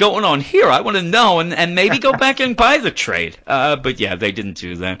fuck is going on here? I want to know, and maybe go back and buy the trade. But yeah, they didn't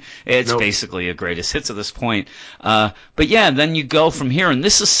do that. It's basically a greatest hits at this point. But yeah, then you go from here, and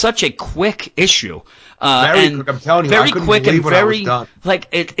this is such a quick issue. Very quick, I'm telling you, very quick and very like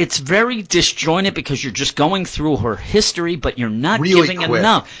it's very disjointed because you're just going through her history, but you're not giving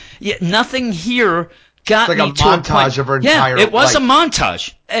enough. Yeah, nothing here got me to a point. It's like a montage of her entire life. Yeah, it was a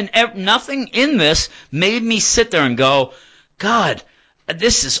montage, and nothing in this made me sit there and go, God,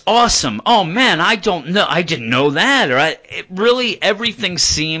 this is awesome. Oh, man, I don't know. I didn't know that. Or everything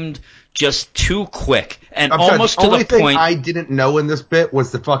seemed just too quick and almost to the point. The only thing I didn't know in this bit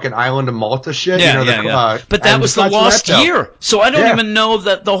was the fucking Island of Malta shit. Yeah. But that was the lost year. So I don't even know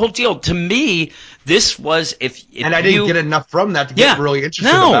the whole deal. To me, this was and I didn't get enough from that to get really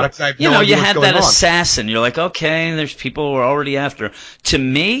interested about it. I have no idea you had that assassin. You're like, okay, there's people who are already after. To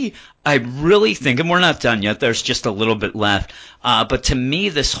me, I really think, and we're not done yet, there's just a little bit left, but to me,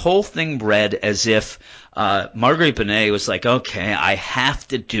 this whole thing read as if Marguerite Bennett was like, okay, I have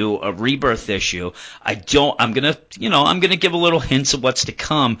to do a Rebirth issue. I'm gonna give a little hints of what's to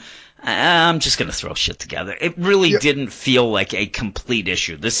come. I'm just going to throw shit together. It really didn't feel like a complete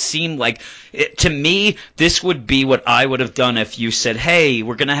issue. This seemed like, to me, this would be what I would have done if you said, hey,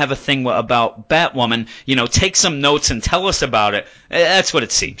 we're going to have a thing about Batwoman, take some notes and tell us about it. That's what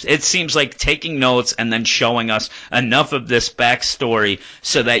it seems. It seems like taking notes and then showing us enough of this backstory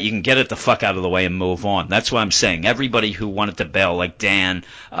so that you can get it the fuck out of the way and move on. That's what I'm saying. Everybody who wanted to bail, like Dan,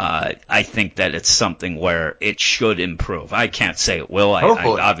 I think that it's something where it should improve. I can't say it will.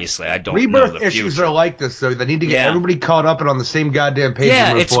 Obviously, I don't know the issues future. are like this, so they need to get everybody caught up and on the same goddamn page.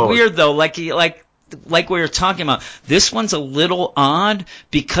 Yeah, it's weird though. Like like we were talking about, this one's a little odd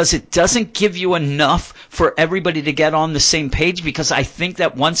because it doesn't give you enough for everybody to get on the same page, because I think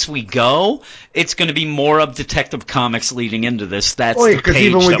that once we go, it's going to be more of Detective Comics leading into this. That's the page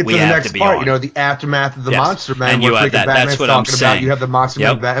even when we that get we to the have next to be part, on. you know, the aftermath of the Monster Man, and you have that. Batman's That's what I'm talking saying. about. You have the Monster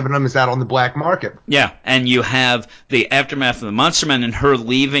Man Venom is out on the black market. Yeah, and you have the aftermath of the Monster Man and her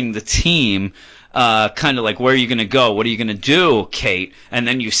leaving the team. Kind of like, where are you going to go? What are you going to do, Kate? And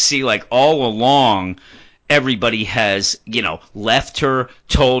then you see, like, all along, everybody has, you know, left her,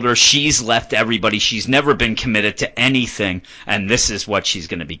 told her she's left everybody. She's never been committed to anything, and this is what she's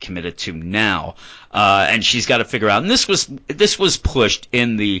going to be committed to now. And she's got to figure out. And this was pushed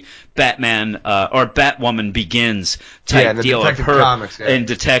in the Batman or Batwoman Begins type deal of her comics, in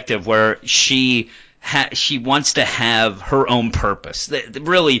Detective, where she wants to have her own purpose.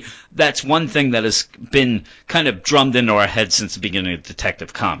 Really, that's one thing that has been kind of drummed into our head since the beginning of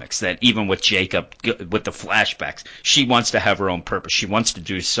Detective Comics, that even with Jacob, with the flashbacks, she wants to have her own purpose. She wants to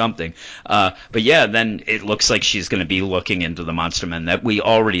do something. But yeah, then it looks like she's going to be looking into the Monster Men that we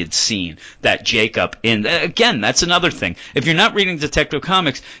already had seen, that Jacob again, that's another thing. If you're not reading Detective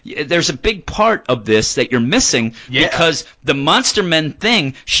Comics, there's a big part of this that you're missing, because the Monster Men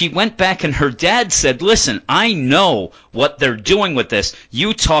thing, she went back and her dad said, listen, I know what they're doing with this.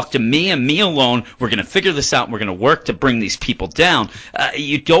 You talk to me and me alone. We're going to figure this out, and we're going to work to bring these people down.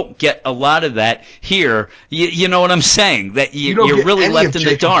 You don't get a lot of that here. You know what I'm saying? That you're really left in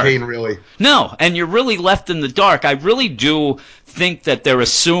the dark. Kane, really. No, and you're really left in the dark. I really do think that they're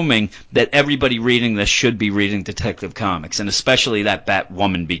assuming that everybody reading this should be reading Detective Comics, and especially that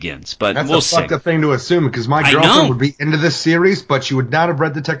Batwoman Begins. But that's we'll a fucked up thing to assume, because my girlfriend would be into this series, but she would not have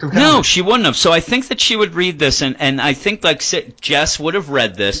read Detective Comics. No, she wouldn't have. So I think that she would read this, and I think, like, Jess would have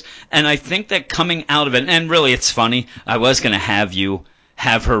read this, and I think that coming out of it, and really it's funny, I was going to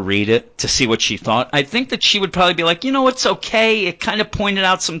have her read it to see what she thought. I think that she would probably be like, you know, it's okay. It kind of pointed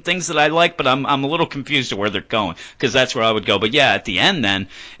out some things that I like, but I'm a little confused to where they're going, because that's where I would go. But yeah, at the end then,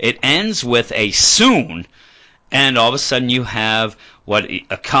 it ends with a soon, and all of a sudden you have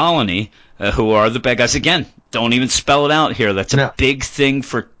a colony, who are the bad guys. Again, don't even spell it out here. That's a big thing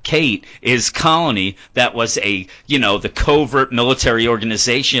for Kate, is Colony. That was the covert military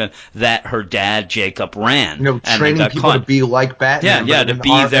organization that her dad, Jacob, ran. You know, training people to be like Batman. Yeah, to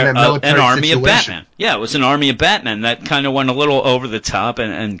be an army of Batman. Yeah, it was an army of Batman that kind of went a little over the top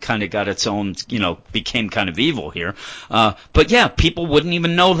and kind of got its own, became kind of evil here. But yeah, people wouldn't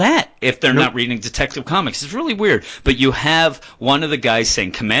even know that if they're not reading Detective Comics. It's really weird. But you have one of the guys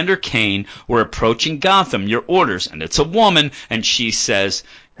saying, Commander Kane, we're approaching Gotham, your orders. And it's a woman, and she says,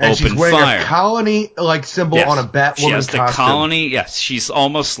 and open she's wearing fire. A colony-like symbol on a Batwoman she has costume. The colony, yes. She's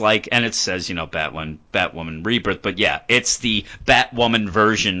almost like, and it says, Batwoman Rebirth, but yeah, it's the Batwoman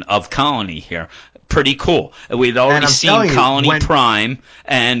version of Colony here. Pretty cool. We'd already seen Colony Prime,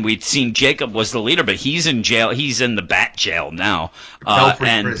 and we'd seen Jacob was the leader, but he's in jail. He's in the Bat jail now.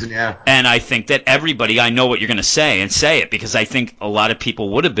 Prison, yeah. And I think that everybody, I know what you're going to say, and say it, because I think a lot of people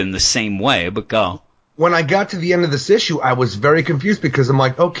would have been the same way, but go. When I got to the end of this issue, I was very confused, because I'm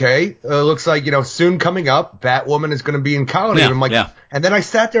like, okay, looks like, soon coming up, Batwoman is going to be in Colony. Yeah, and I'm like, and then I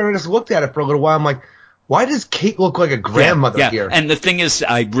sat there and just looked at it for a little while. I'm like, why does Kate look like a grandmother here? And the thing is,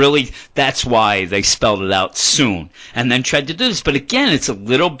 that's why they spelled it out soon and then tried to do this. But again, it's a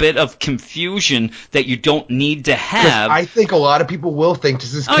little bit of confusion that you don't need to have. I think a lot of people will think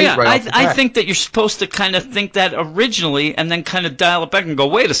this is Kate right off the bat. I think that you're supposed to kind of think that originally and then kind of dial it back and go,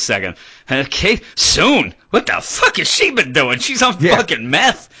 wait a second. Kate, soon? What the fuck has she been doing? She's on fucking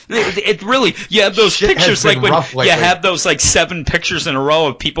meth. It really, you have those pictures like when you have those like 7 pictures in a row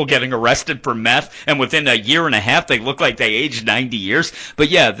of people getting arrested for meth, and within a year and a half they look like they aged 90 years. But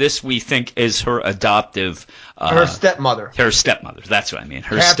yeah, this we think is her adoptive. Her stepmother. Her stepmother. That's what I mean.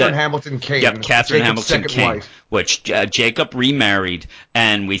 Catherine Hamilton Kane. Yep, Catherine Hamilton Kane, which Jacob remarried,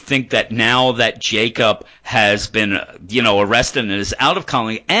 and we think that now that Jacob has been, arrested and is out of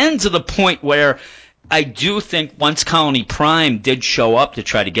Colony, and to the point where I do think once Colony Prime did show up to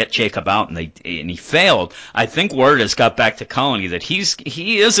try to get Jacob out, and he failed. I think word has got back to Colony that he's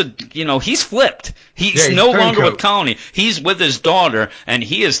flipped. He's no longer with Colony. He's with his daughter, and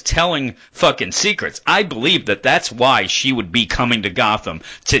he is telling fucking secrets. I believe that that's why she would be coming to Gotham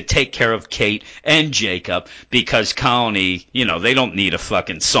to take care of Kate and Jacob, because Colony, they don't need a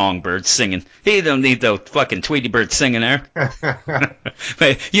fucking songbird singing. They don't need the fucking Tweety Bird singing there.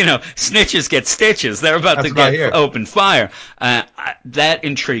 But snitches get stitches. They're about to get open fire. That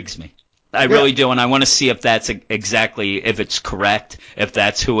intrigues me. I really do, and I want to see if that's exactly, if it's correct, if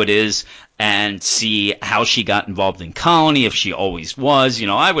that's who it is. and see how she got involved in Colony, if she always was. You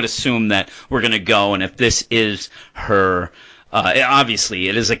know, I would assume that we're going to go, and if this is her, obviously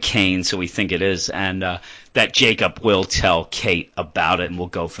it is a Kane, so we think it is, and that Jacob will tell Kate about it, and we'll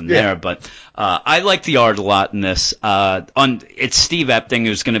go from there. But I like the art a lot in this. It's Steve Epting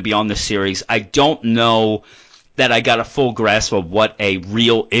who's going to be on the series. I don't know that I got a full grasp of what a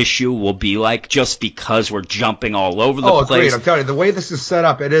real issue will be like, just because we're jumping all over the place. Oh, agreed. I'm telling you, the way this is set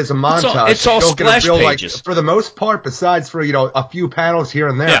up, it is a montage. It's all splash pages. Like, for the most part, besides for, a few panels here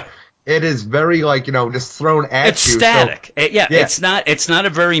and there, it is very, just thrown at you. It's static. So, It's not a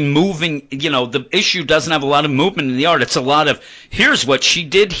very moving, the issue doesn't have a lot of movement in the art. It's a lot of, here's what she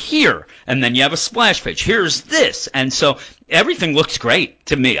did here, and then you have a splash page. Here's this. And so everything looks great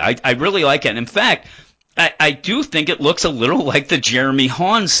to me. I really like it. And in fact, I do think it looks a little like the Jeremy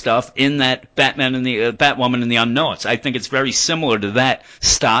Hawn stuff in that Batman and the Batwoman and the Unknowns. I think it's very similar to that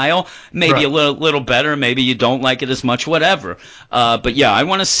style. Maybe a little better. Maybe you don't like it as much. Whatever. But yeah, I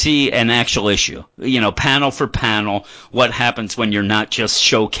want to see an actual issue. Panel for panel, what happens when you're not just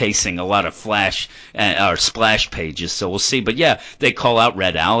showcasing a lot of flash or splash pages. So we'll see. But yeah, they call out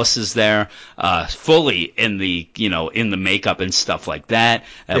Red Alice is there, fully in the in the makeup and stuff like that.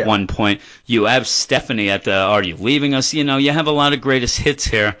 At one point, you have Stephanie at the Are You Leaving Us? You have a lot of greatest hits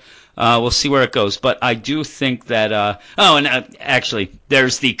here. We'll see where it goes. But I do think that, actually,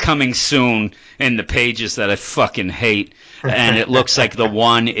 there's the coming soon in the pages that I fucking hate. And it looks like the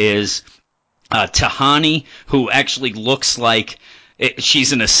one is Tahani, who actually looks like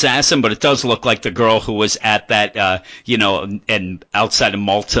she's an assassin, but it does look like the girl who was at that, and outside of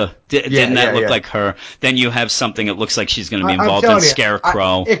Malta. Didn't that look like her? Then you have something that looks like she's going to be involved in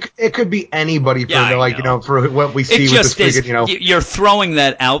Scarecrow. It could be anybody for what we see with this friggin', You're throwing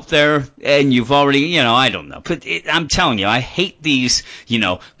that out there, and you've already, I don't know. But I'm telling you, I hate these,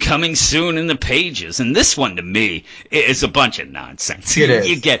 coming soon in the pages. And this one, to me, is a bunch of nonsense. It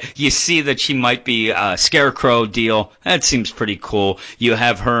is. You see that she might be a Scarecrow deal. That seems pretty cool. You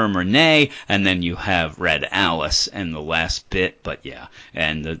have her and Renee, and then you have Red Alice in the last bit. But yeah,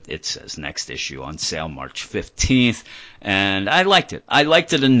 and it says next issue on sale March 15th, and I liked it. I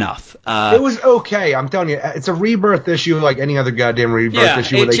liked it enough. It was okay. I'm telling you, it's a rebirth issue like any other goddamn rebirth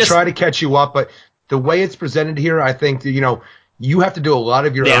issue where they try to catch you up, but the way it's presented here, I think that, you have to do a lot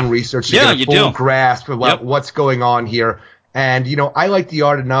of your own research to get a full grasp of what's going on here. And, I like the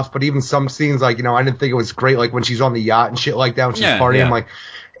art enough, but even some scenes, I didn't think it was great, like when she's on the yacht and shit like that, when she's partying, like,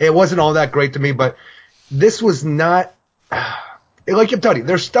 it wasn't all that great to me, but this was not, like I'm telling you,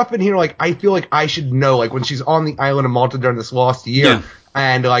 there's stuff in here, I feel like I should know, when she's on the island of Malta during this lost year,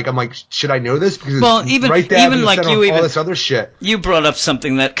 and, I'm like, should I know this? Because it's right there in the center of all this other shit. You brought up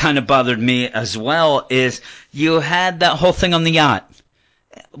something that kind of bothered me as well, is you had that whole thing on the yacht.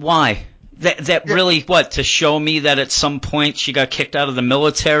 Why? That really, to show me that at some point she got kicked out of the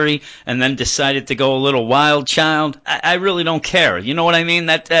military and then decided to go a little wild child? I really don't care. You know what I mean?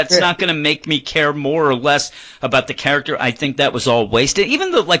 That's not going to make me care more or less about the character. I think that was all wasted.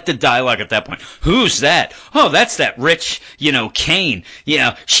 Even the dialogue at that point. Who's that? Oh, that's that rich, Kane.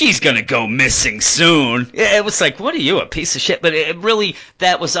 She's going to go missing soon. It was like, what are you, a piece of shit? But it really,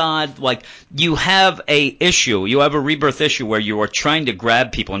 that was odd. You have a rebirth issue where you are trying to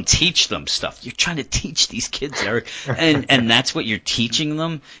grab people and teach them stuff. You're trying to teach these kids, Eric, and that's what you're teaching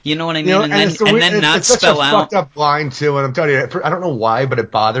them. You know what I mean? And then not spell out. It's such a fucked up line too. And I'm telling you, I don't know why, but it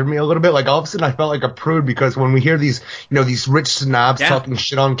bothered me a little bit. All of a sudden, I felt like a prude because when we hear these, these rich snobs talking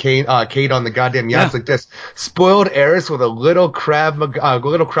shit on Kate on the goddamn yachts like this, spoiled heiress with a little Krav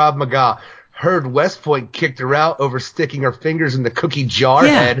Maga, heard West Point kicked her out over sticking her fingers in the cookie jar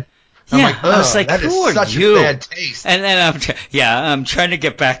head. I was like, that is such a bad taste. And then I'm trying to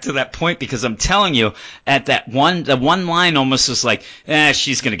get back to that point because I'm telling you, at the one line almost was like,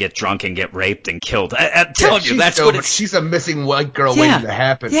 she's gonna get drunk and get raped and killed. I'm telling you, that's what it's. She's a missing white girl waiting to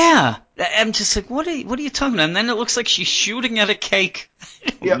happen. Yeah. I'm just like, what are you talking about? And then it looks like she's shooting at a cake.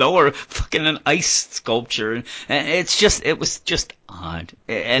 I don't know, or fucking an ice sculpture. And it was just odd.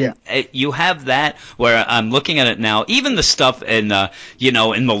 And you have that where I'm looking at it now, even the stuff in,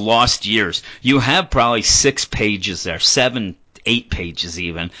 in the lost years, you have probably 6 pages there, 7, 8 pages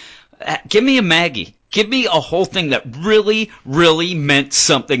even. Give me a Maggie. Give me a whole thing that really, really meant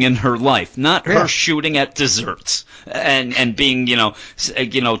something in her life, not her shooting at desserts and being,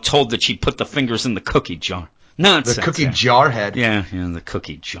 told that she put the fingers in the cookie jar. Nonsense. The cookie jar head. Yeah, the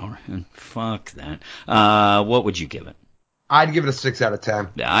cookie jar. Fuck that. What would you give it? I'd give it a 6 out of 10.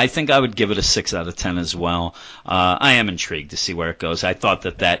 Yeah, I think I would give it a 6 out of 10 as well. I am intrigued to see where it goes. I thought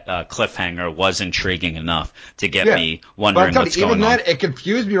that cliffhanger was intriguing enough to get me wondering what's going on. Even that, it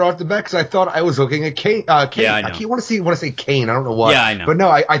confused me right off the bat because I thought I was looking at Kate. Yeah, I know. I want to say Kane. I don't know why. Yeah, I know. But no,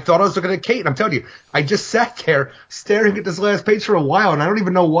 I thought I was looking at Kate, and I'm telling you, I just sat there staring at this last page for a while, and I don't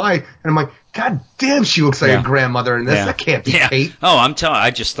even know why. And I'm like, God damn, she looks like a grandmother in this. That can't be Kate. Oh,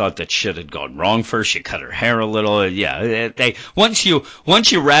 I just thought that shit had gone wrong for her. She cut her hair a little. Yeah, once you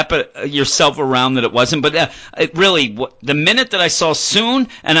wrap yourself around that it wasn't. But it really, the minute that I saw Soon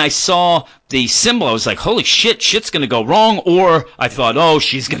and I saw the symbol, I was like, holy shit's going to go wrong. Or I thought, oh,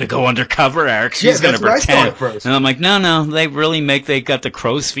 she's going to go undercover, Eric. She's going to pretend. And I'm like, no, they got the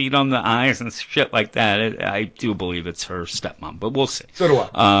crow's feet on the eyes and shit like that. I do believe it's her stepmom, but we'll see. So do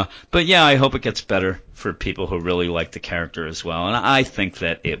I. But yeah, I hope it gets better for people who really like the character as well. And I think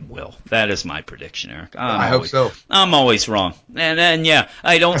that it will. That is my prediction, Eric. I hope so. I'm always wrong. And yeah,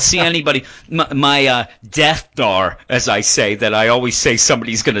 I don't see anybody. My death star, as I say, that I always say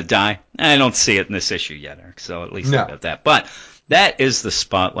somebody's going to die. I don't see it in this issue yet, Eric. So at least I got that. But that is the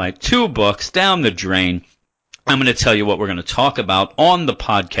spotlight. 2 books down the drain. I'm going to tell you what we're going to talk about on the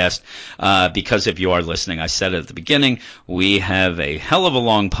podcast because if you are listening, I said it at the beginning, we have a hell of a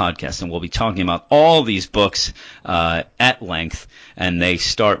long podcast, and we'll be talking about all these books at length, and they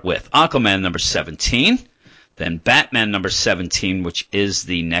start with Aquaman number 17, then Batman number 17, which is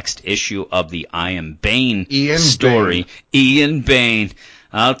the next issue of the Ian Bane story. Ian Bane.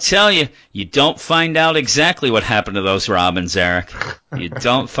 I'll tell you, you don't find out exactly what happened to those Robins, Eric. You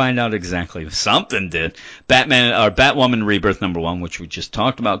don't find out exactly. Something did. Batwoman Rebirth number 1, which we just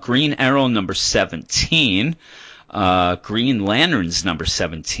talked about. Green Arrow number 17. Green Lanterns number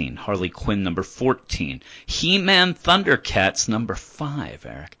 17. Harley Quinn number 14. He-Man Thundercats number 5,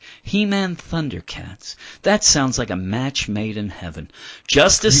 Eric. He-Man Thundercats. That sounds like a match made in heaven.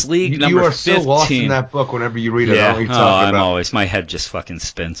 Justice League number 15. You are so lost in that book whenever you read it. Yeah. I don't know what you're talking about. Always. My head just fucking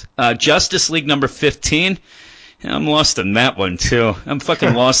spins. Justice League number 15. Yeah, I'm lost in that one, too. I'm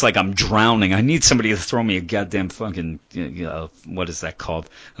fucking lost like I'm drowning. I need somebody to throw me a goddamn fucking, what is that called?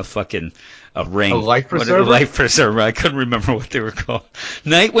 A ring. A life preserver? A life preserver. I couldn't remember what they were called.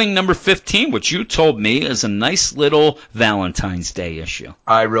 Nightwing number 15, which you told me is a nice little Valentine's Day issue.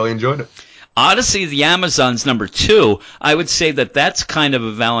 I really enjoyed it. Odyssey of the Amazons number 2, I would say that that's kind of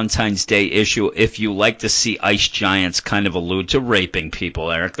a Valentine's Day issue if you like to see ice giants kind of allude to raping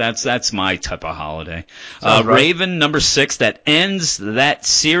people, Eric. That's my type of holiday. Right. Raven number 6, that ends that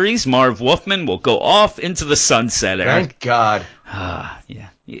series. Marv Wolfman will go off into the sunset, Eric. Thank God. Yeah.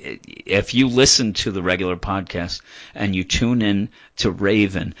 If you listen to the regular podcast and you tune in to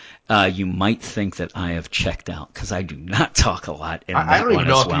Raven, you might think that I have checked out because I do not talk a lot in that one as well. I don't even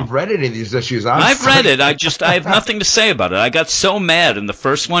know if you've read any of these issues. I've read it. I have nothing to say about it. I got so mad in the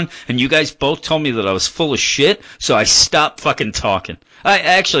first one, and you guys both told me that I was full of shit, so I stopped fucking talking.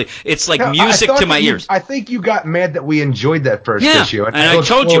 It's like music to my ears. I think you got mad that we enjoyed that first issue. And I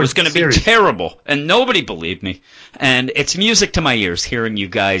told you it was going to be terrible, and nobody believed me. And it's music to my ears hearing you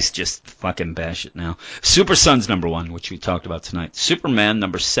guys just fucking bash it now. Super Sons number 1, which we talked about tonight. Superman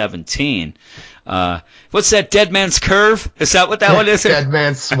number 17. What's that, Dead Man's Curve? Is that what that one is? Dead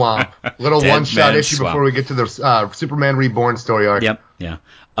Man's Swamp. Little one-shot issue before we get to the Superman Reborn story arc. Yep,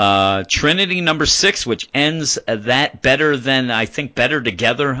 yeah. Trinity number 6, which ends that Better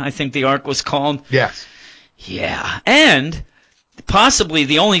Together, I think the arc was called. Yes. Yeah. And possibly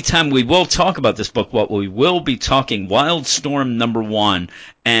the only time we will talk about this book, what we will be talking Wildstorm number 1,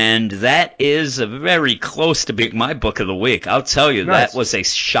 and that is very close to being my book of the week. I'll tell you, That was a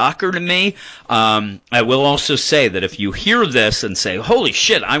shocker to me. I will also say that if you hear this and say, holy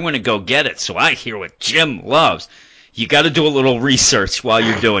shit, I'm going to go get it, so I hear what Jim loves, you got to do a little research while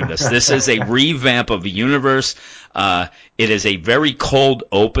you're doing this. This is a revamp of a universe. It is a very cold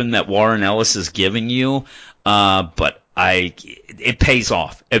open that Warren Ellis is giving you, but it pays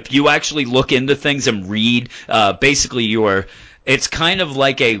off. If you actually look into things and read, basically it's kind of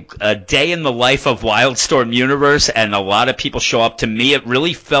like a day in the life of Wildstorm Universe, and a lot of people show up. To me, it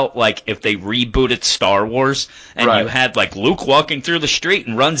really felt like if they rebooted Star Wars, and you had like Luke walking through the street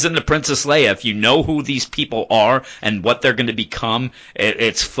and runs into Princess Leia. If you know who these people are and what they're going to become,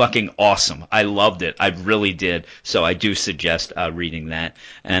 it's fucking awesome. I loved it. I really did. So I do suggest reading that.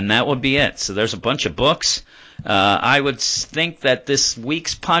 And that would be it. So there's a bunch of books. I would think that this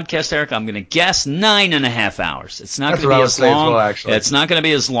week's podcast, Eric, I'm going to guess 9.5 hours. It's not going to be as long. Well, it's not going to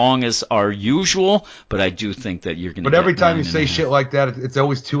be as long as our usual, but I do think that you're going to. But every time you say shit like that, it's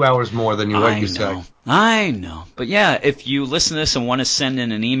always 2 hours more than you say. I know. But yeah, if you listen to this and want to send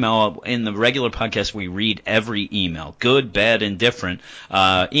in an email, in the regular podcast, we read every email, good, bad, indifferent.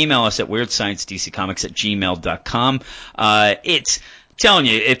 Email us at weirdsciencedccomics@gmail.com. It's telling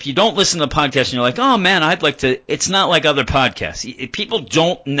you, if you don't listen to the podcast and you're like, oh man, I'd like to, it's not like other podcasts. People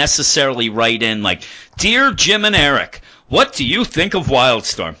don't necessarily write in like, Dear Jim and Eric, what do you think of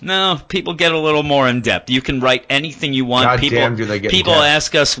Wildstorm? No, people get a little more in depth. You can write anything you want. People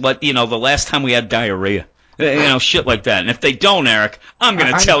ask us what, the last time we had diarrhea. Shit like that. And if they don't, Eric, I'm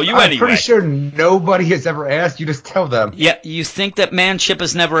going to tell you anyway. I'm pretty sure nobody has ever asked. You just tell them. Yeah, you think that Manship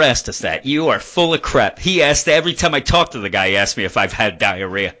has never asked us that. You are full of crap. He asked every time I talk to the guy, he asks me if I've had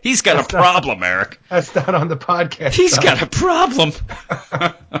diarrhea. He's got a problem, Eric. That's not on the podcast. He's got a problem.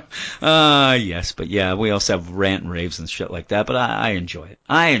 Yes, but yeah, we also have rant and raves and shit like that, but I enjoy it.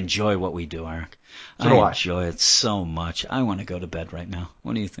 I enjoy what we do, Eric. I enjoy it so much. I want to go to bed right now.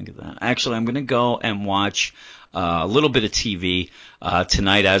 What do you think of that? Actually, I'm going to go and watch a little bit of TV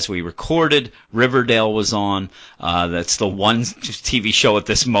tonight as we recorded. Riverdale was on. That's the one TV show at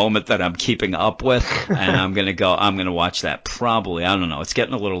this moment that I'm keeping up with, and I'm going to watch that probably. I don't know. It's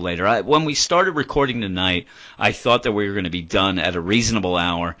getting a little later. When we started recording tonight, I thought that we were going to be done at a reasonable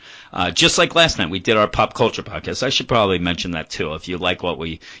hour. Just like last night, we did our pop culture podcast. I should probably mention that too. If you like what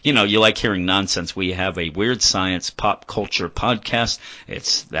you like hearing nonsense, we have a Weird Science pop culture podcast.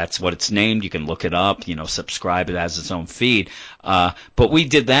 That's what it's named. You can look it up, subscribe. It has its own feed. But we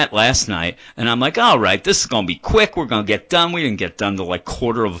did that last night, and I'm like, all right, this is going to be quick. We're going to get done. We didn't get done till like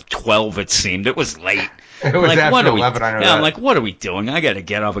 11:15, it seemed. It was late. It was after 11, I know that. I'm like, what are we doing? I got to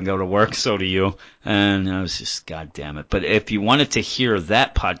get up and go to work, so do you. And I was just, God damn it. But if you wanted to hear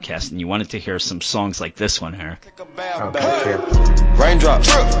that podcast and you wanted to hear some songs like this one, Eric. Raindrop,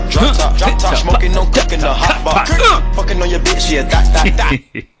 drop top, smoking, no cooking, the hot bar. Fucking on your bitch, yeah,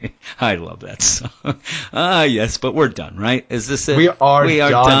 that. I love that song. Yes, but we're done, right? Is this it? We are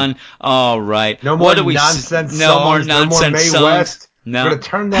done. All right. No more nonsense songs. No more Mae West. No. We're going to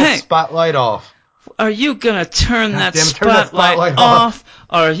turn that spotlight off. Are you going to turn that spotlight off?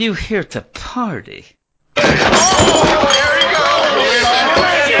 Or are you here to party?